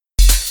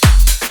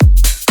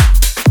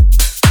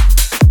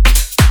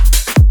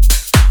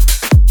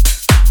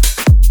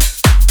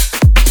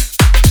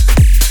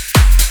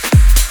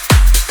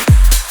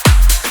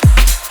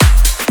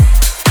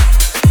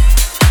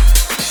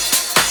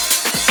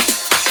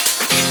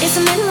It's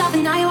the middle of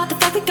the night, what the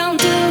fuck we gon'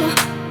 do?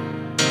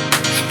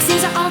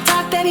 Seems like all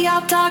talk, baby,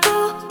 all talk,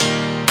 ooh.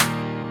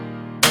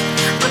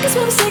 I can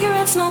smell the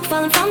cigarette smoke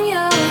falling from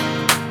you.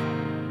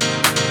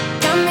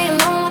 Got me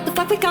alone, what the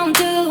fuck we gon'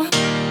 do?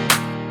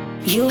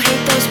 You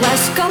hate those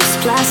West Coast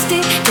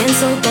plastic,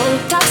 pencil,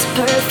 Botox,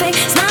 perfect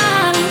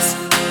smiles.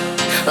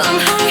 I'm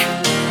high.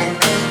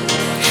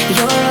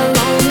 You're a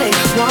lonely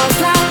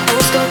wallflower,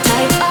 old school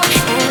type of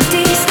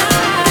anti-style.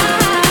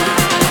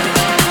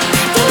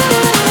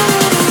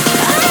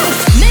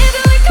 Maybe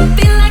we could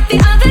be like the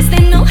others,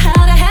 they know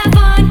how to have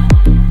fun.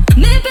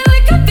 Maybe we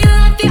could be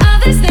like the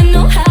others, they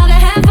know how to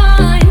have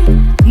fun.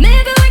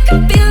 Maybe we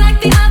could be like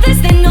the others,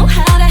 they know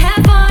how to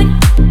have fun.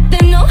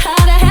 They know how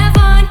to have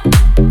fun.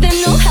 They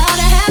know how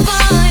to have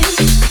fun.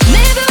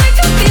 Maybe we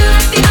could be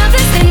like the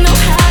others, they know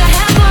how to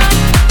have fun.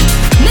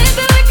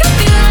 Maybe we could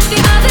be like the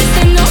others,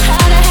 they know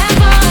how to have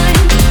fun.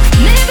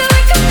 Maybe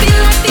we could be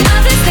like the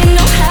others, they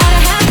know how to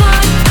have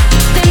fun.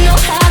 They know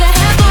how to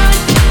have fun.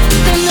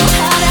 They know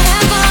how to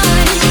have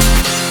fun.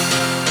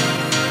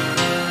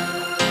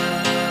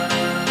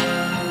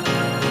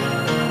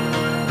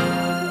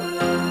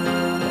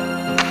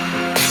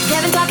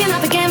 They've been talking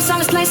up again, so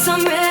let's play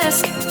some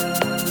risk.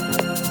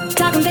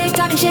 Talking big,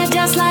 talking shit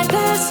just like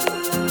this.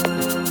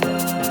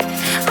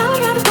 I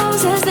would rather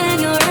poses than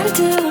your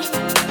attitude.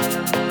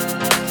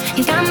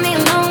 You got me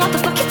alone, what the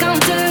fuck you gon'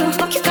 do?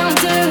 Fuck you gon'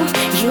 do?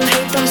 You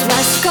hate those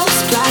West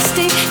Coast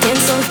plastic,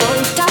 pencil,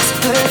 Botox,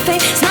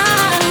 perfect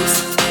smiles.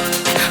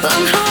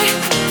 I'm high.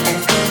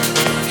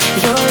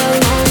 You're a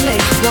lonely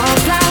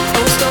wallflower,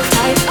 old school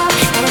type of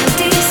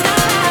anti-style.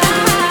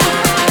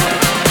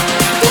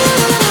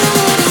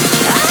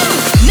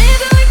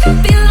 Maybe we could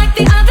be like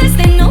the others,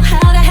 they know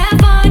how to have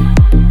fun.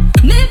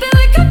 Maybe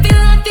we could be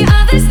like the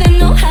others, they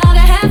know how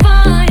to have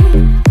fun.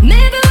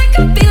 Maybe we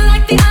could be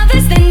like the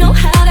others, they know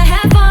how to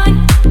have fun.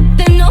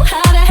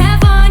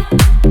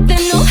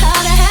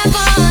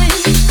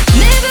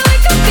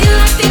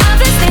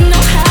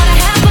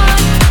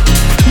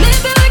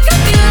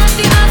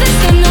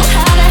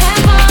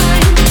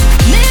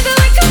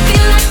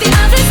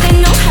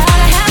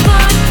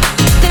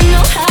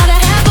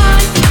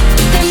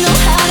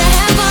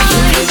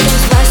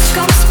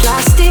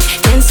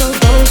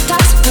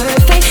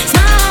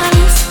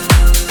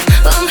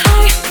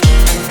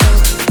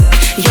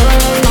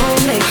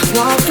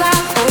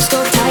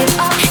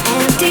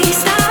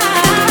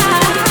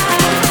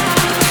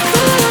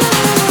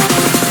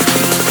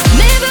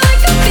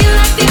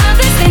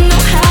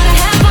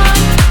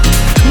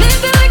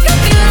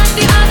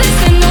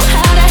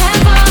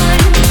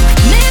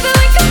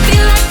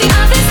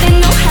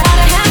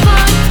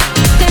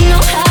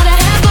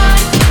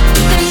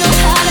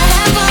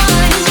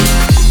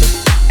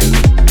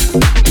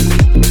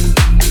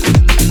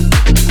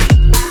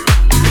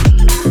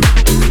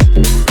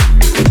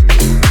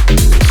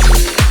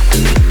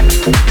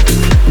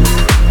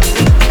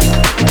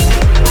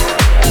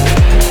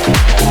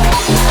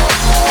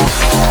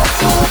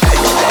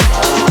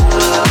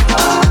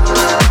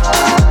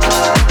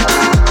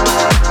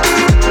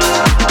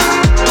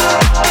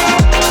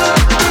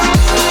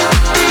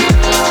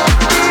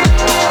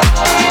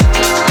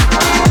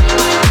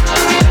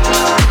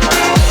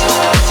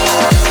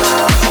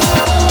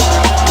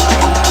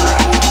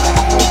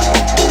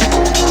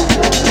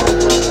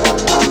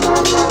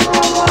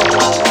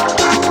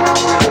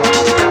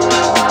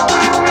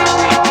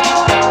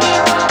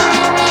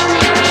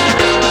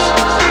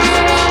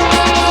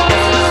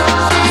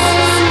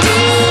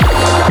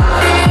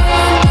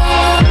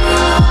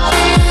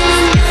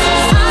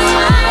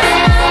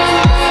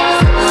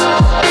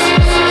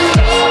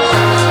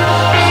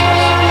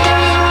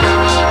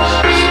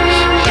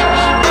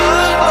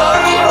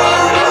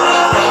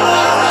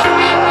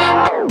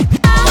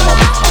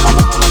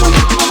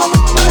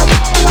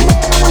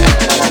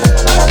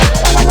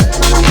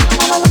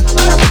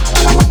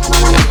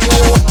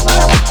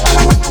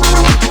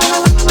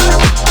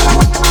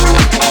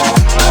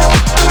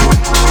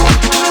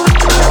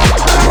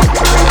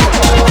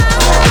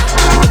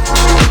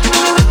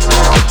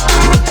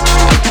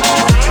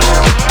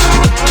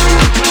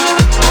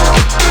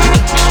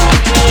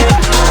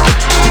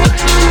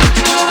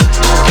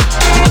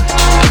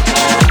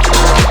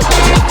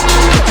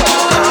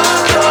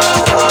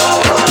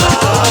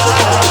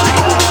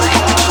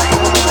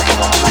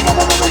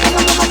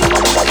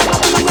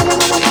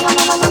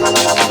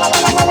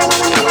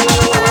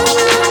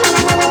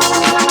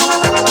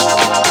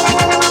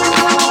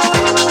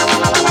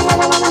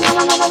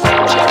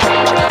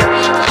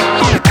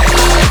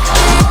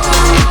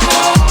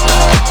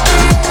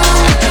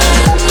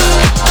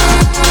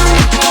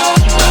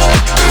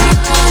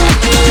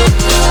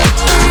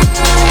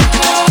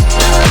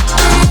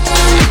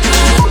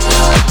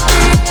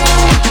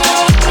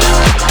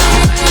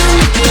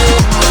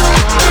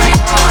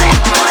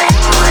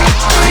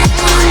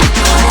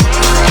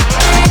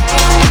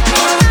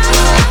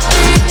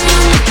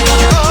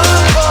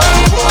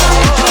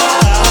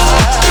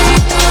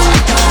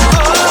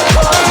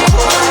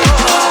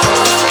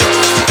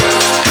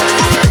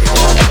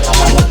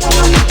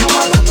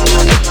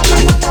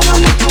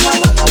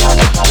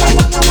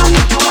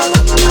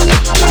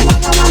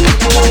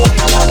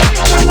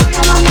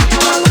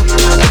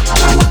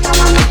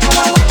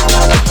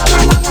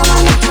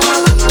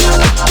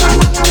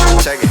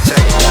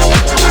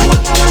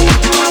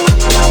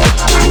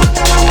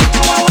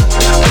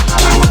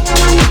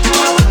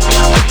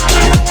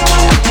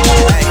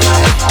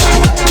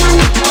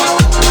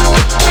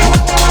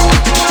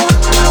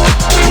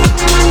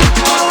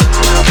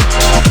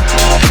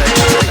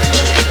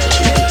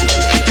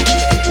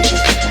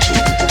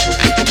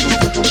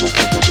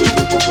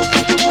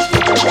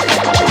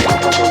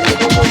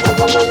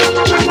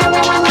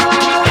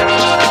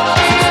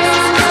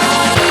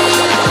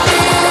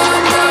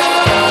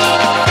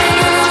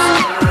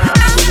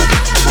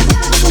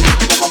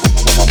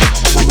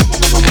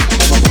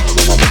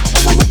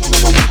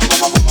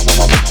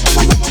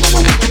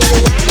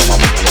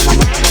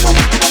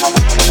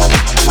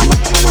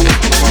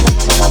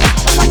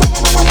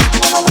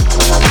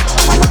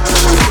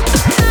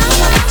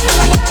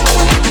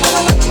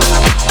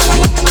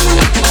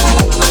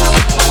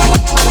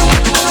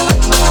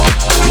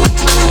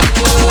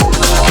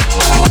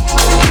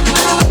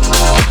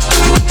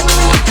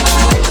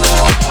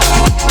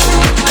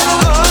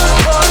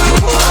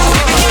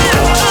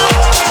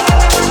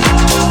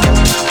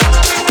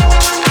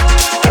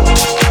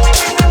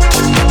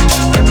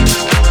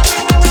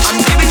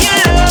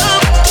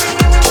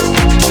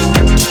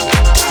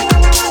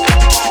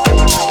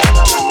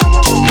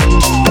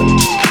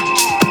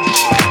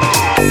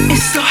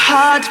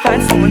 hard to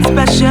find someone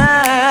special.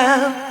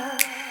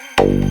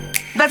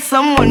 That's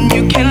someone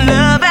you can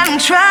love and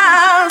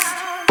trust.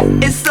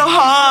 It's so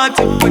hard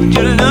to put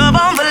your love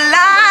on the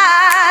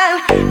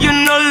line. You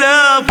know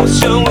love will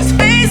show its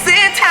face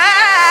in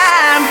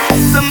time.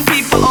 Some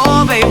people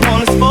all they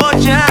want is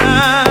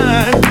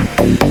fortune.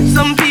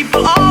 Some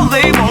people all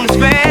they want is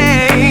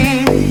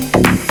fame.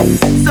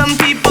 Some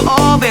people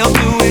all they'll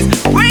do is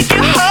break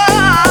your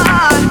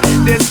heart.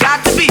 There's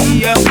got to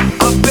be a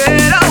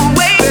better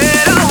way,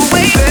 better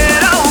way,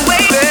 better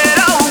way, better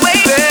way,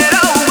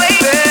 better way,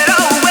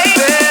 better way,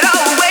 better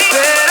way,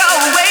 better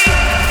way.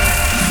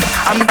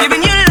 I'm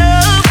giving you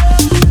love.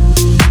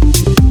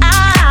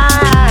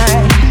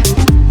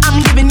 I'm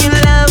giving you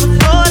love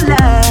for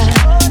love.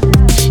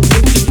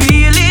 If you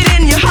feel it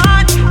in your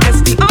heart,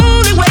 that's the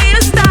only way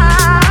to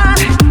start.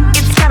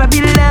 It's gotta be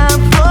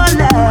love for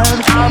love.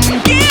 I'm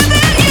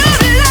giving you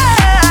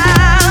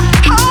love,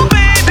 oh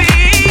baby.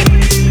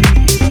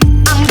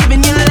 I'm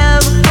giving you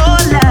love for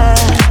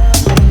love.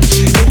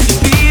 If you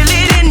feel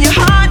it in your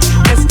heart,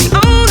 that's the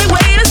only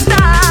way to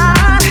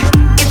start.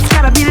 It's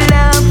gotta be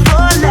love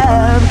for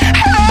love.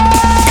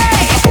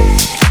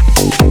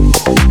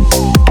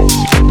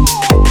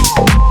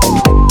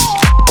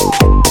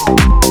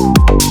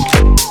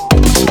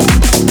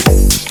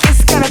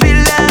 It's gotta be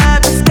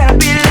love, it's gotta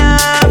be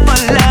love for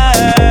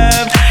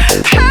love.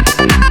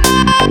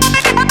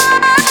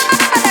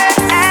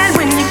 And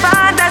when you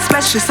find that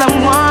special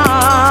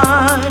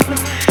someone,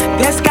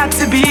 there's got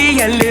to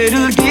be a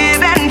little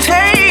give and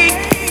take.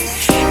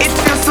 It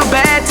feels so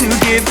bad to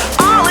give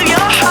all of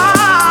your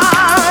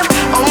heart,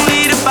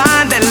 only to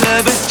find that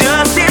love is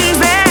just in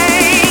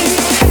vain.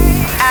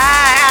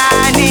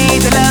 I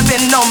need your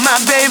loving on my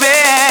baby.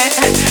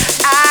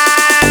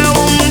 I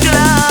want your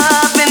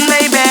loving,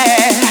 baby.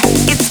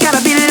 It's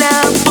gotta be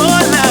love for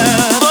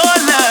love, for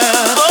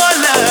love, for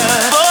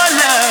love, for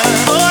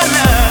love, for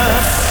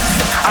love.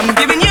 I'm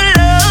giving you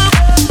love.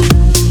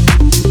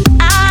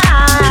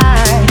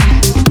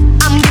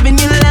 I'm giving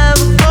you love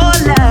for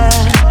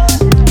love.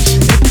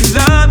 If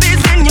love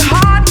is in your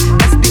heart,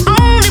 that's the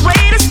only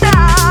way to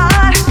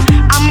start.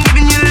 I'm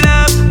giving you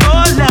love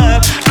for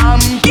love.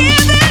 I'm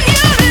giving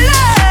you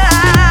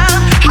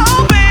love,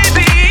 oh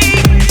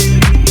baby.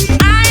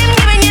 I am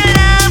giving you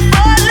love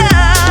for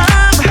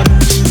love.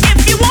 If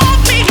you want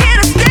me here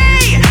to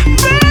stay,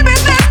 baby,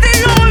 that's the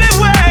only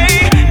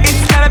way.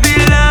 It's gotta be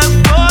love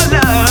for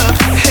love.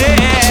 Hey,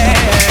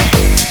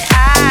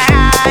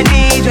 I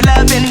need your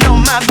loving on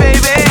my baby.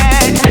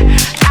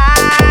 I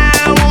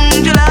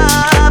want your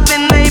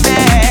loving, baby.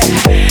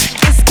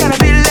 It's gotta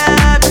be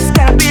love. It's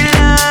gotta be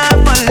love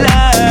for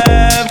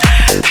love.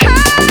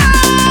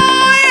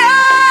 Oh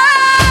yeah.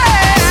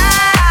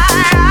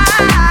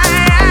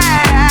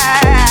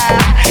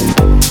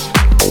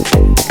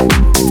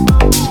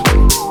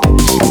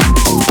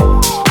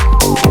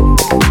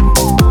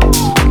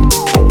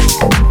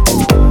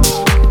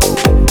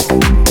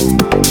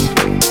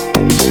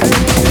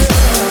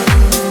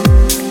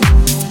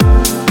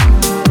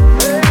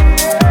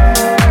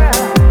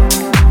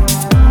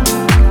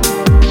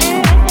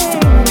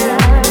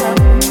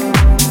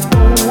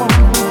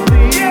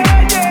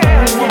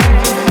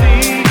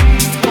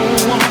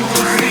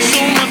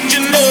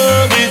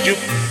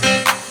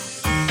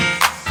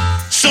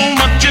 So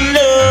much in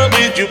love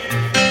with you.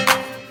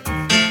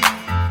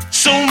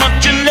 So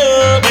much in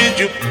love with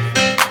you.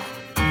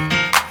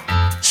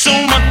 So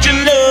much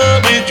in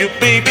love with you,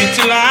 baby,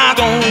 till I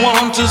don't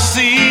want to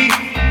see.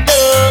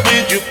 Love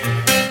with you.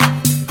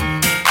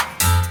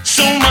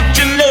 So much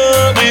in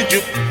love with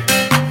you.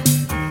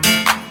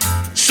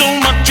 So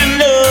much in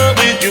love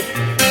with you.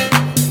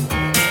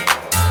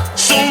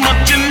 So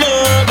much in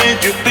love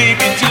with you,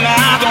 baby, till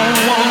I don't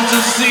want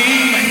to see.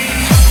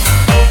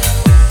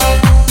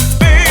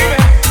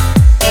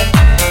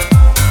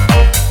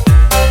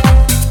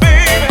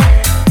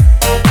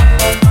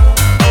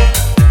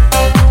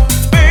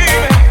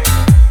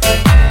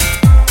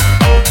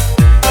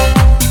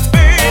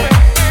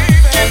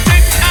 Can't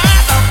take my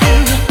eyes off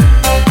you,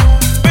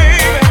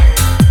 baby.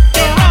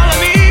 You're all I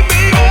need,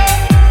 baby.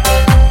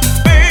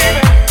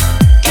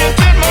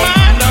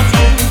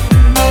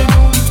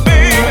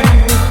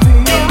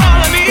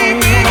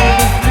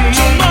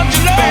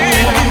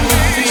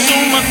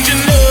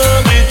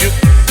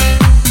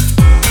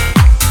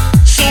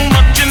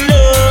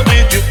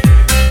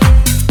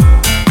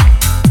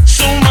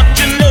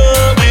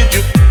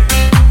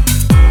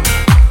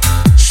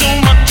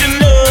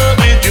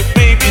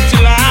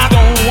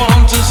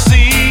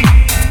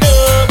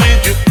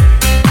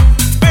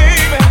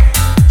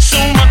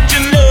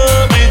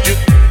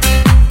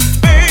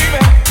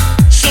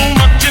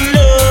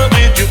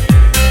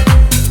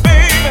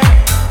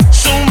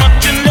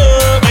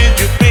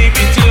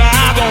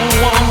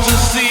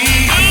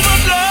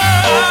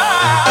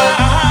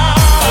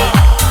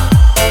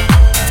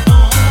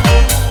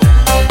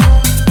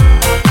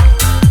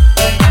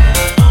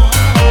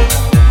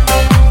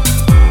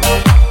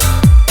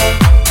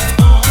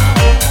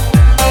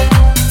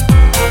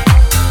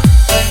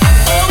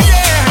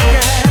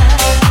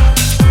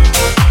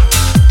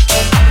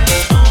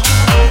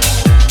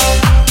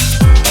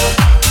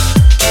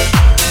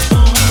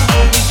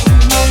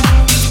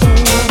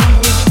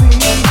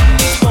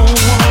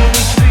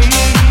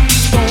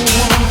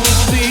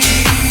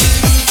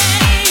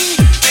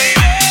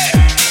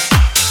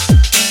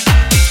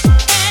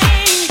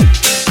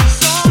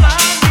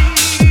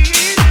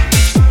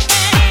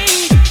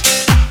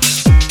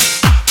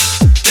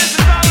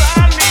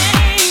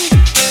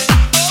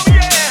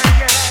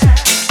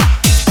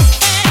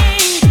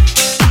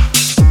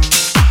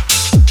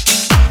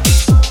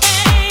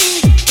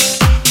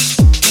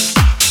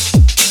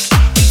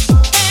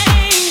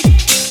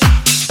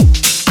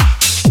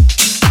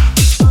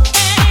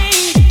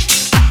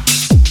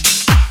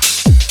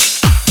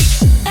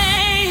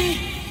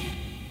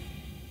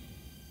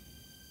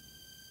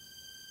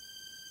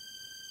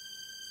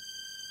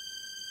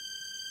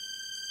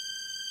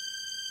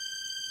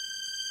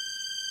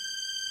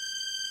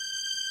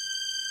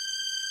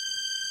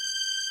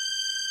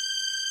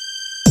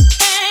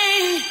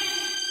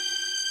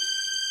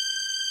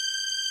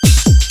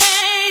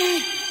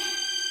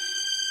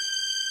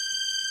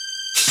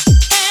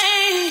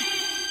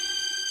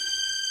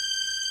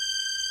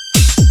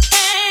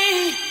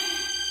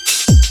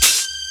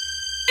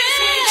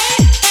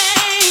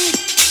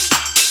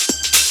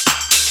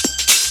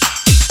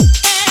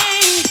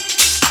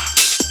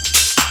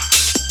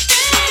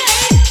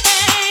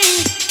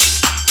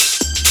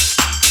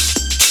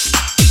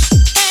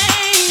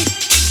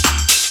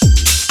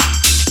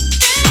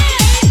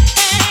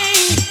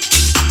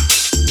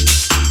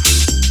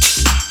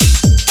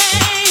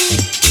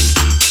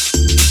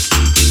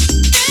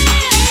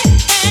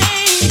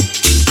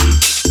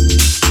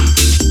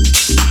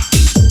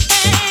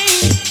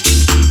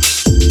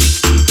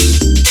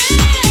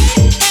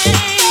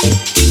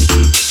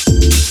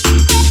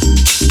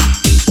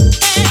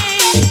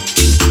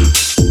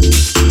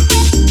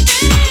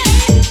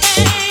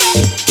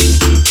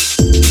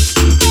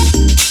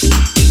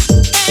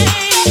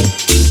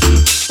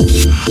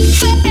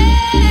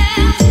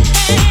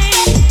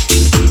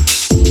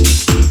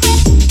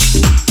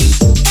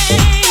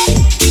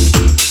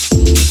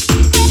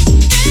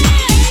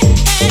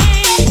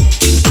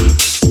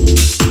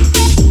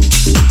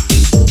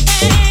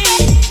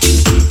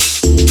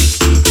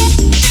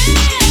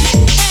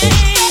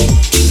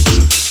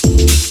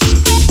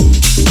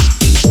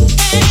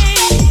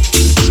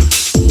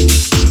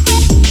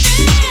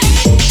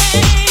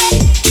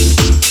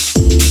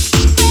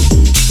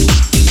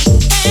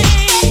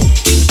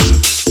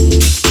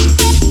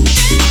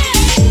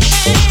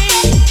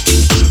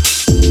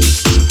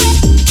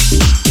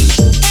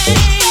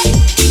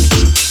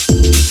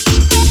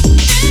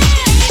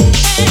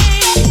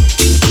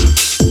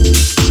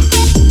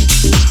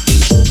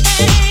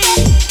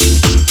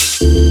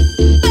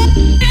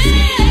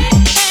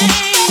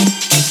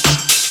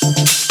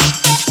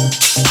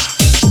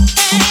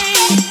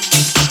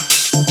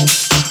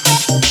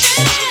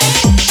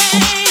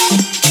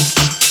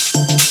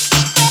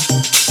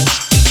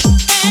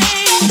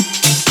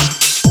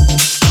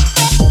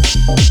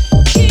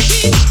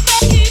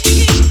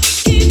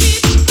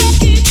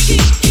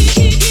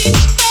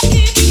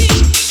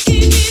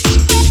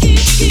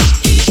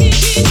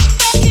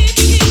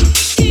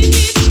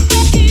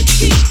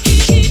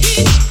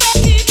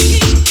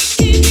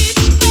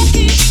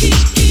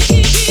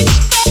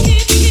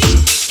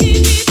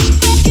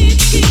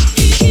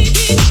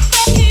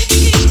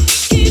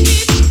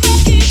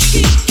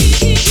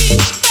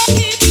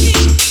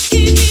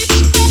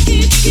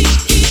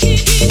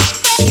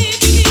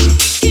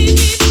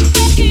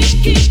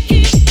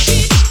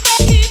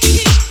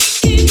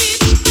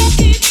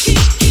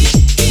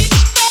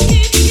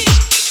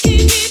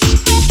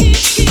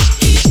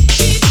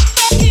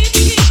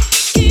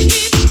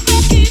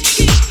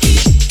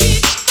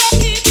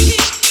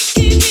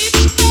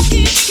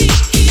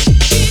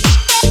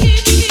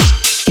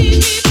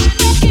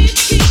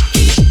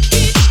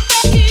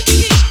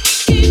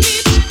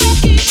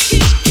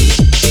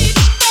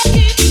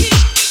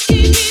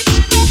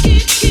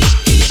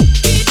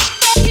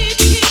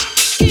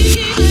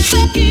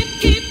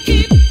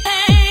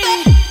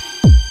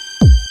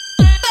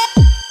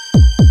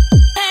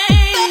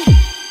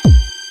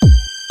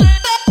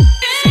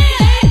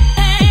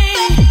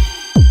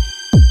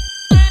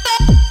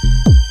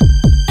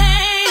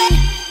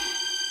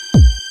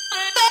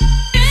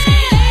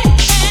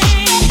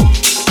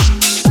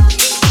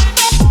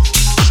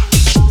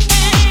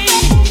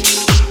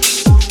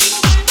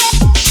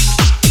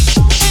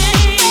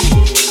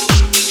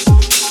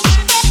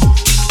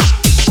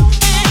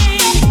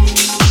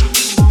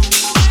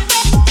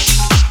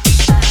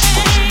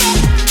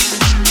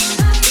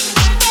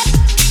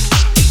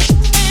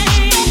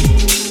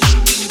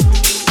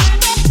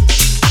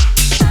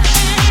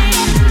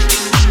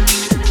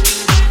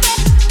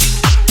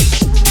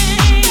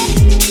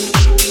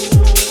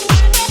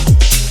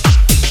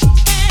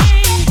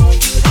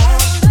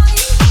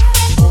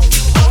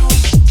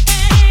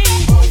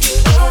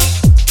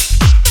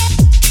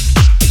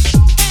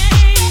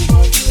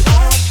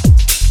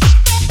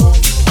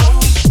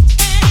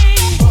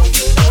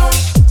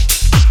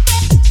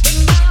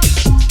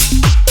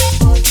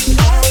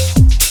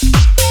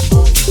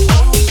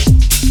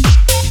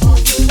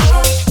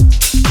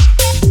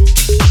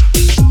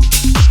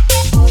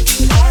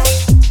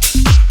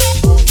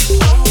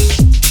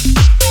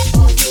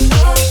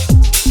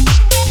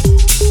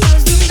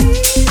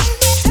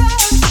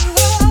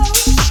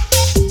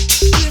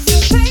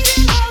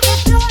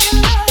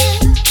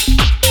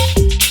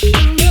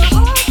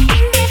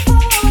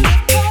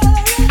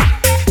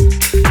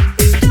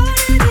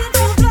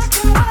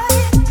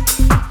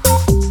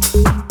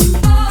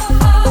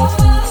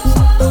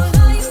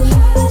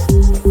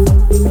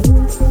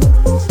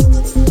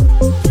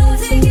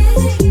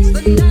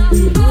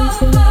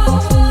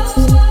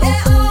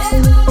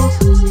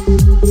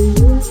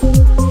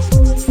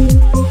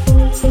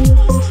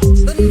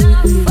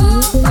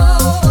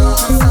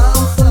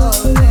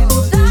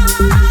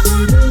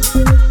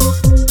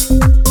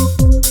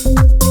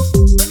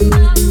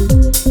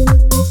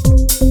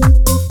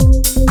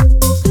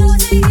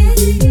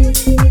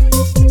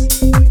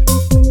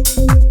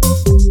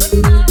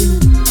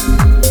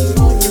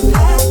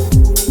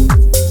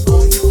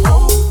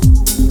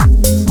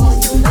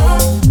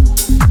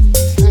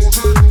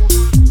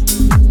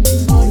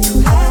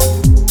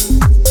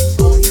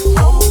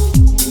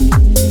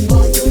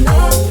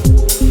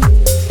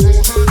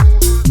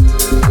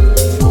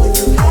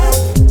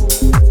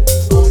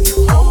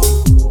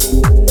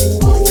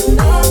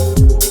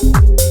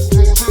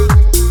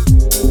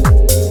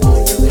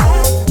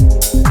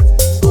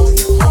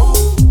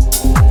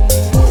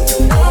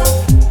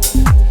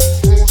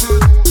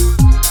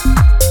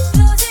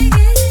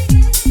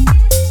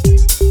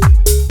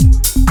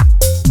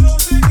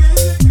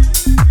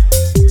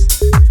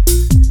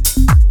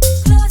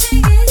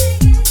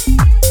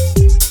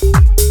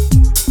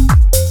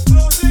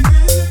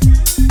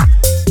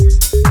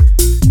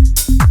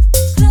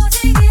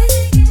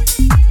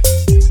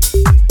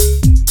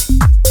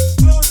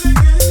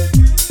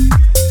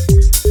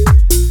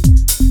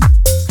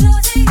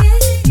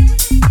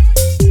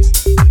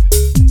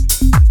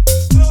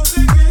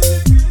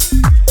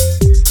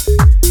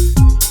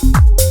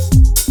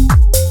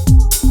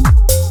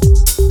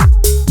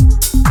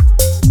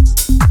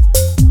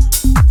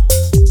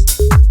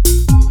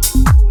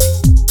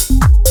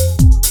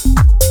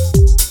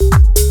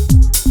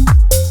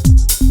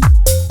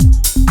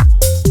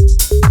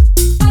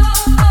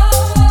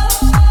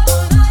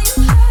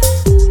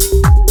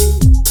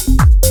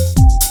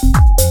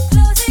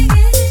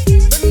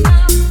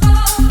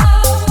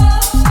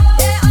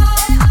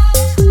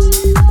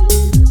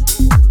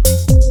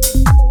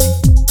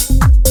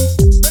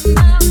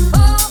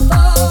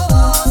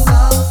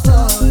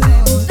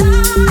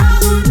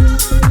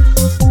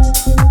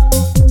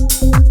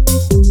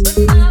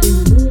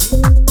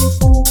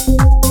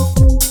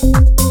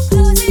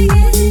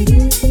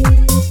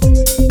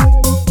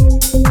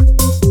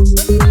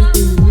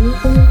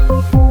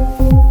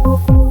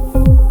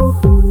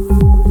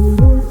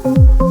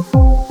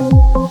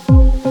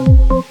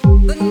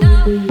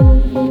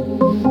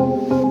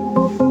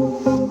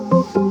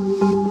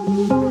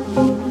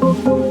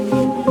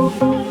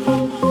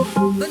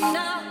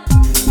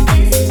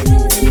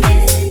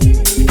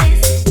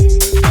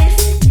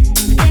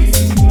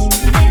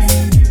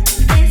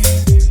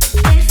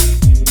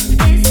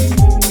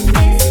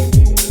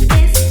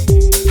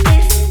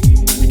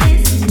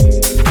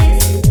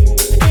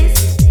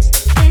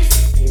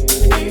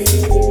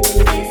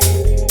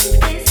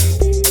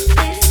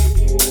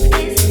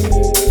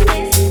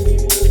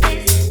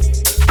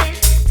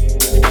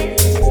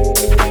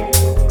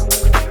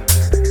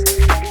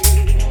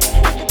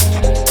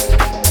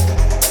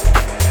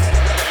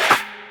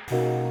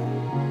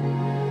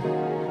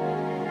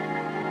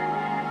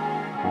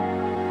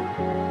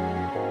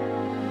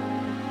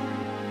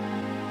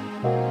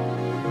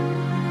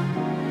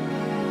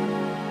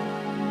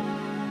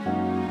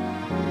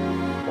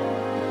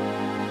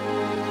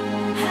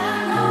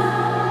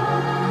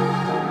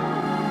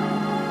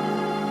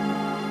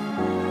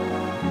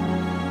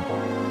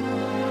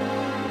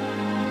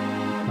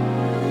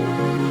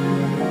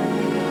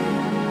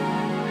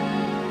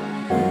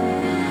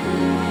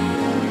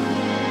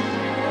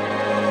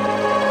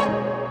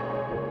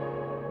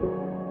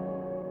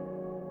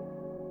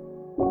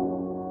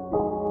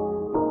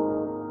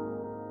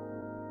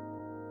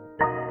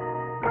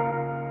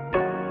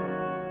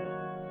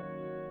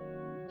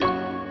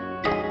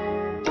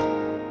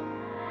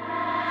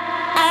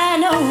 I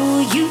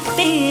know you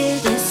feel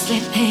this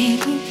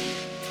pain.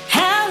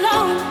 How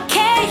long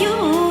can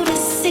you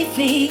deceive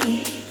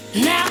me?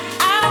 Now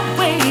I'm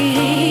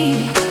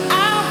waiting,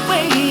 I'm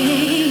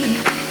waiting,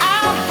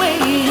 I'm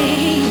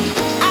waiting,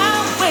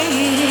 I'm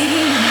waiting.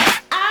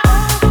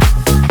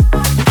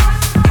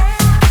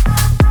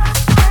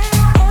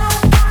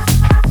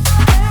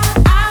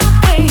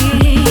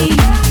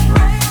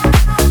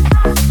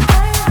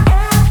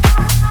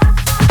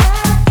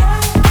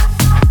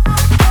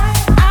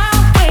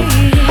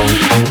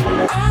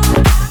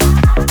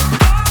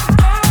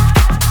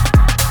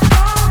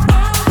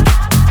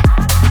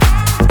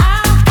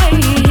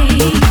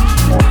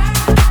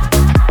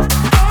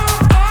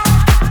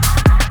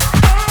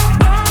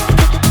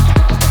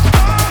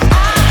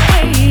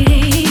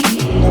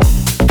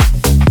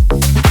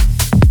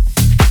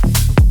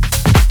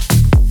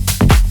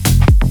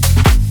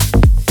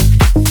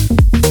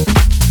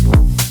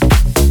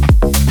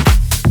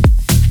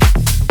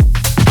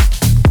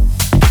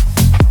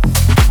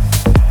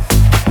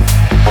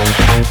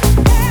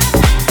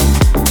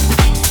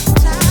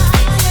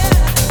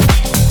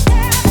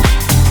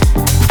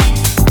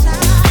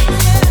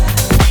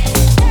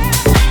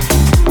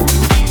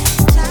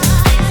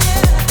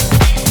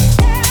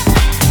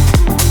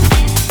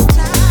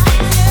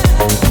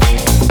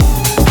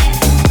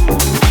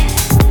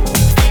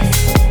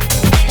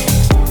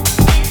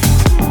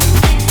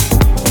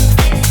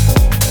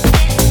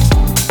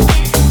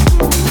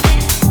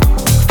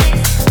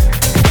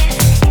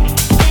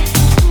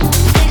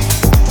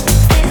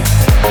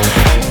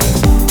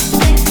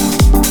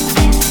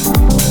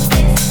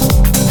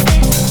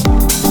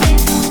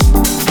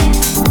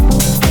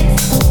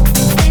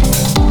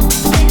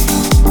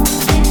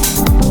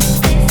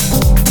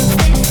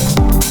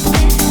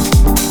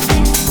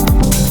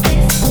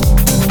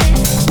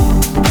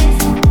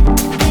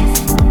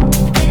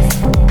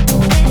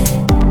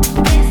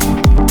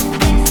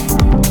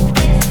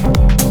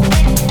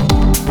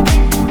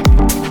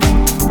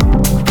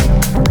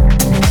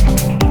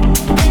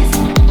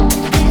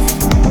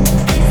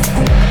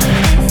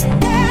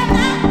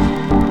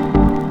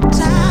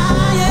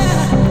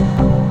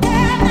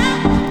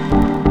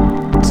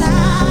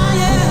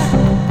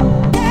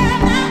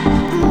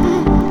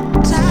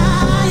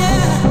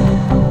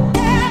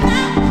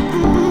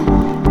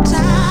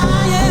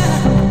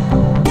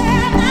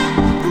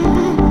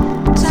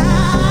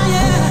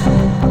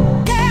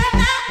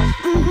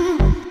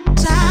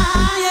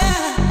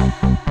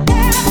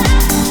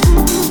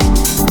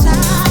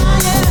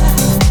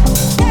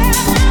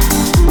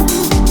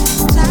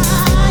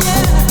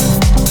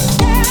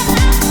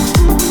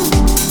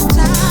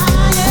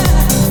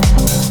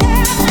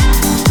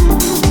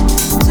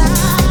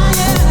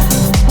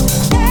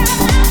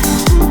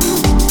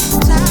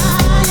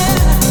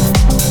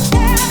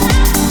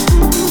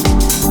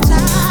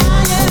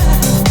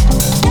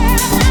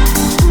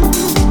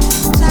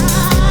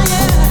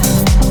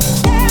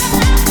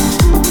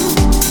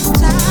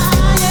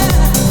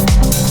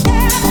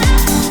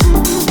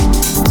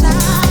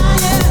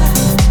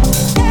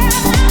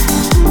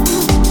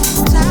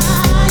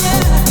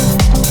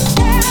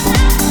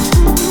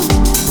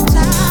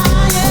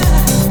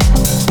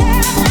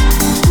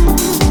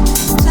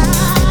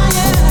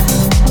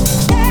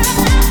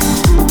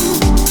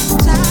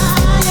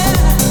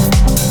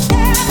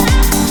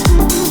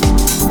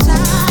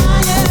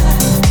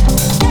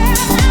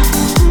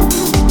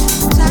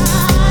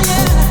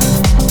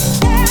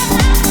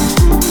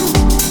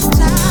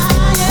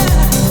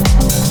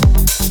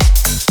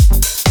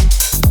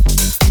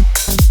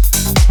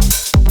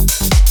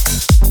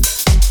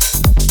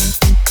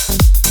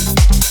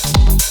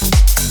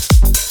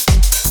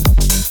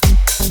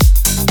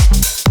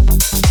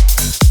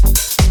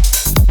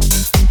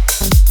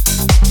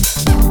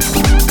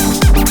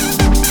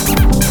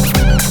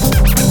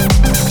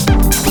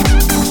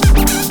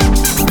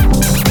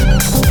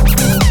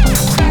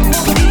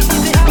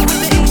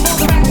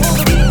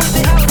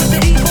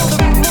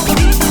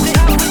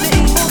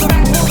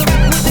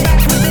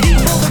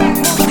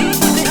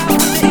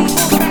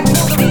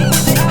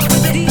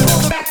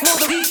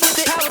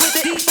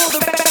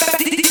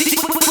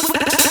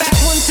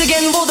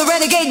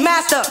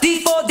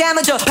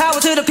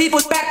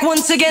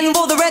 again,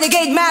 will the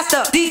renegade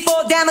master.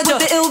 D4 damager,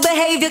 the ill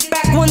behavior.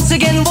 Back once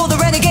again, will the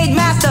renegade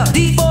master.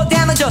 D4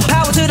 damager,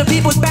 power to the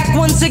people. Back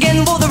once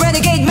again, will the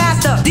renegade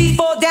master.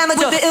 D4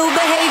 damager, the ill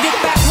behavior.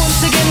 Back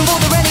once again, will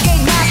the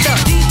renegade master.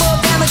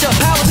 D4 damager,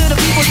 power to the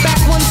people.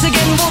 Back once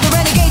again, will the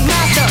renegade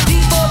master.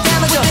 D4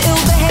 damager, the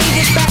ill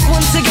behavior. Back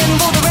once again,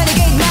 will the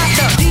renegade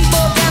master.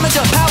 D4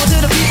 damager, power to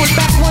the people.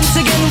 Back once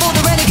again,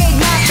 will the renegade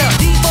master.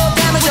 D4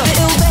 damager, the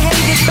ill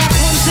behavior. Back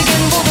once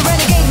again, will the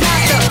renegade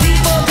master.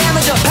 D4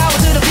 damager, power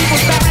to the people.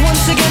 Back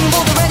once again,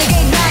 will the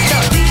renegade master.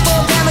 D4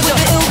 damager,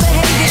 the ill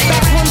behavior.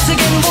 Back once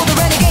again.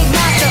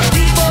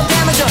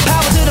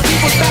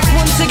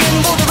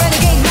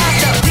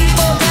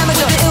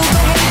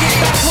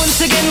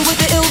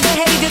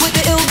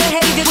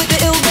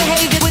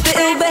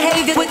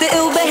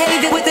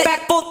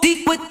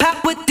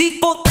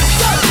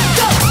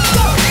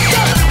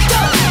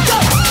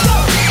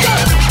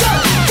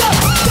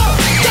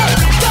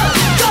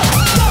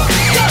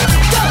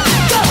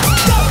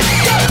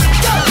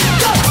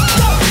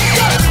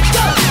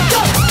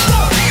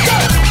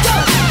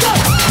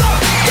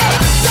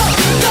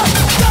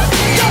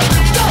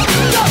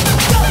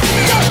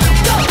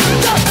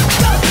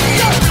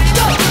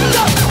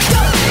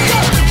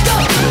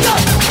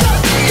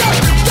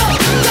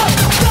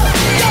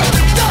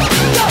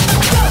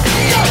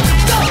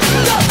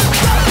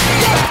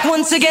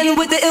 once again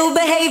with the ill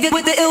behavior,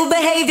 with the ill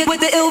behavior, with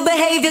the ill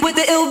behavior, with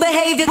the ill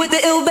behavior, with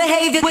the ill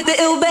behavior, with the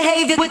ill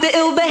behavior, with the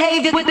ill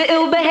behavior, with the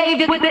ill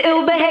behavior, with the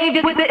ill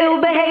behavior, with the ill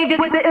behavior,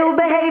 with the ill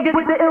behavior,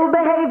 with the ill behavior, with the ill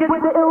behavior,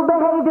 with the ill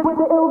behavior, with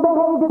the ill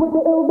behavior, with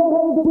the ill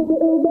behavior.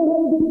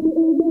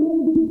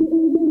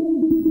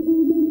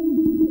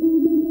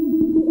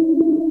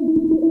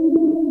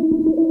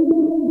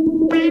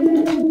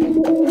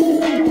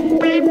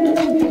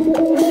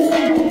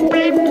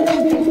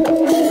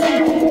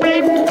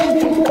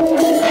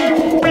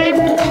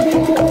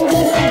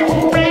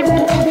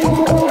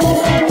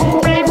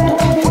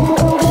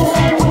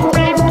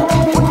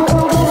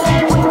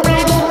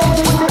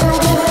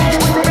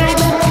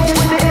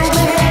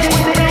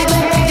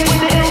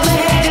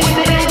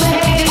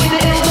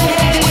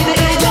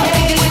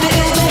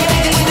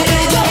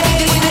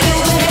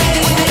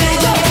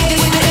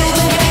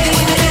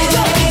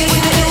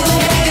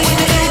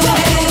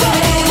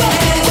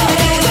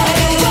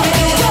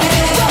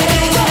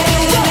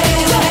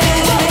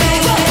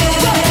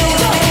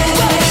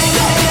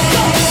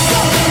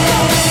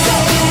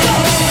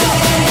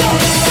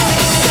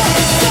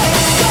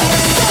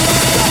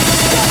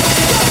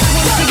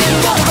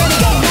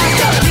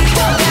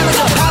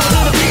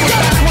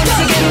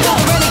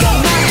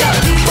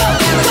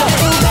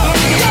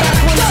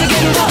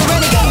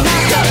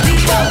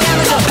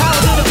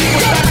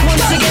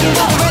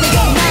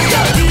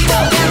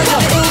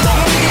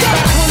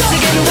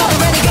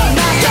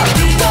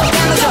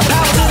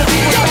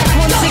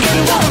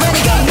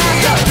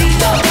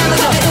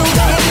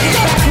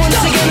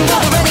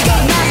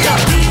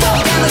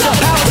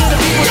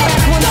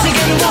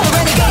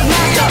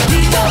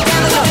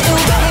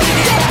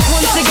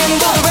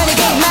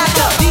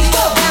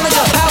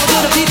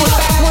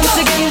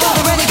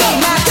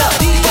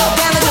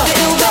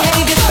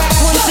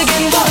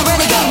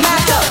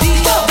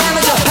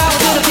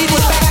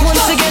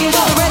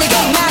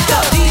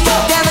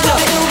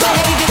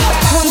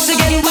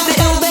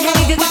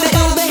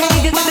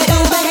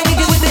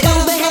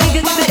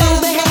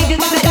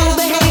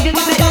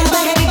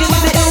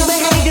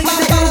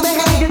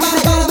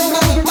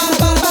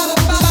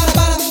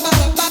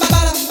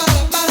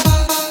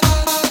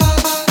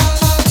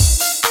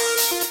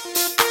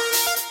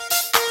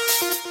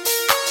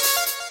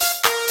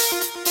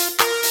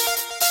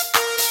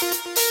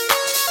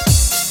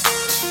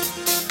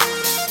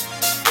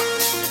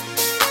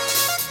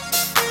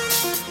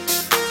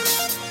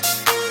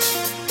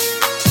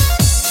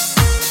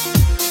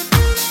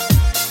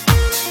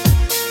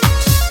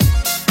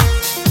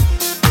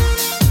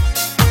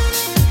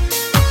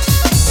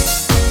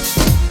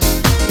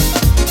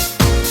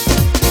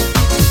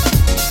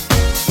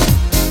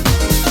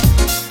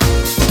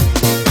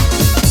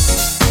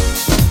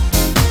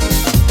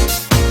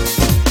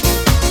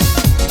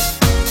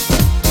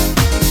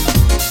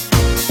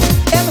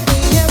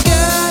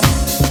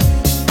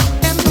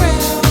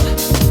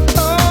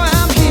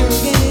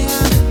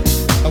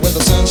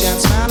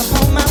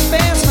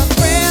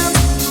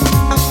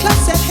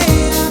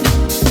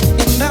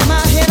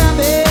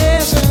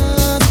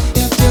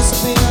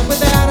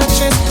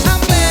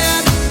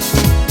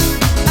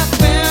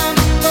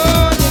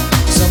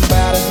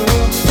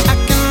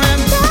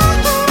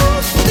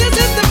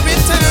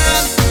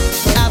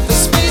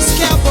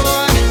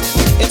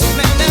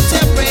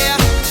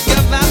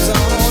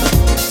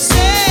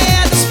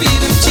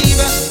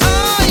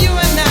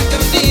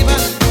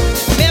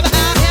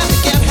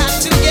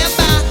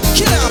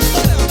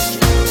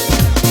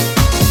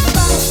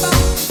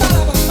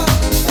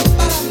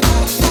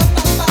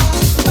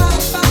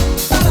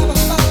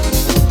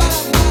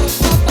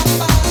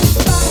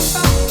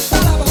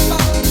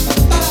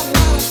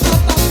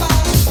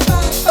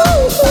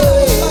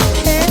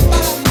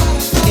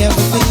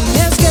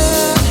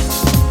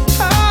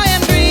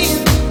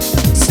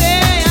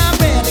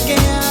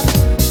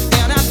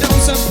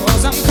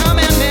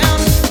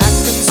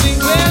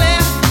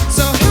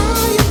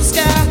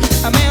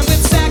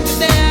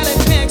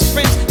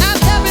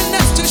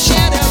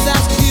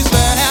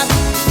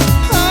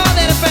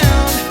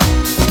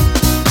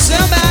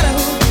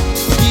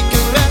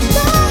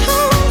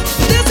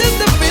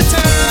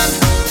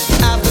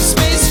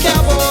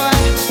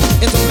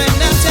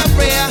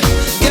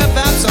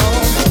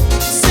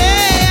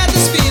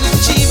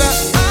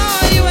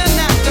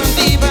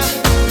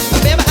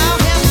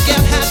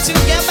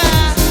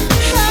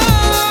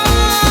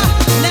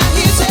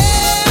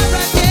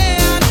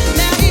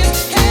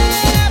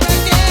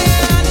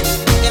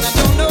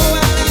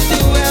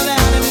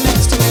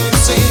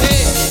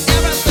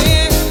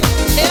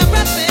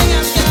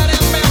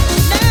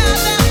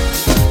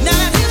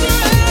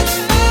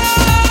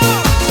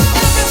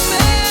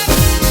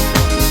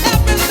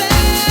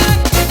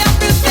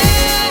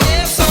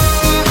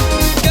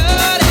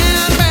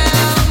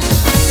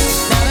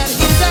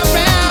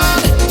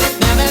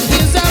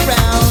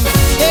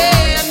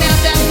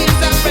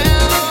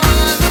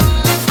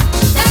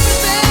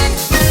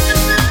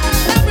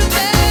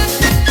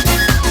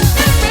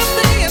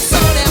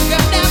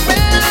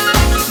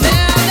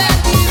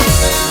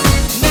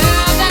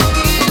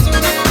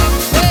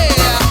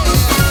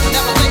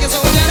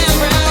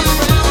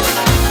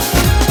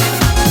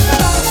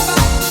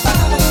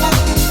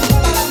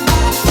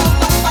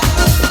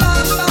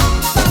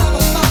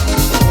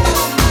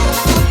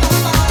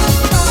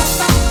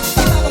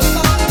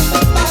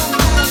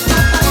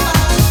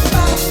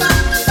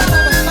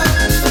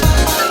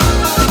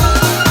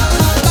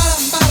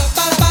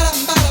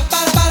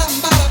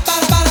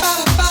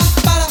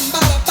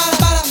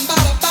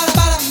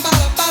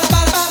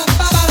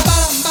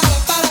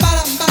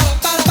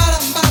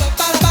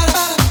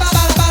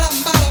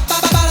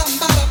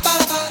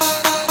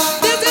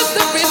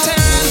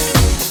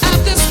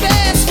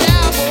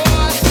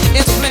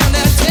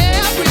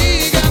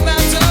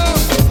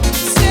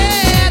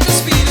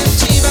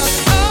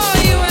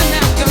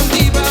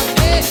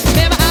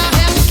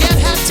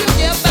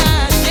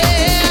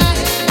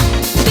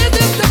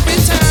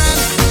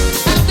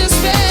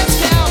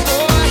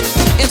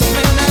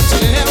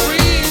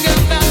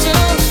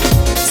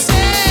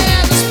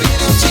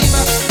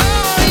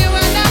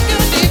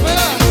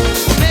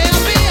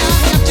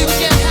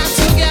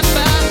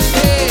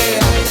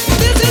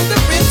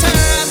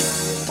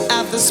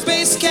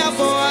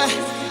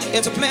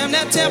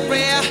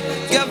 contemporary,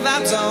 good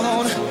vibes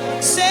on.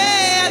 Say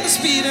at the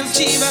speed of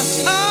Chiba,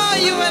 oh,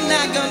 you are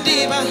not gonna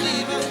diva.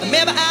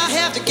 Maybe I'll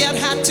have to get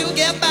hot to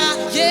get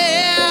by,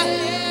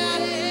 yeah.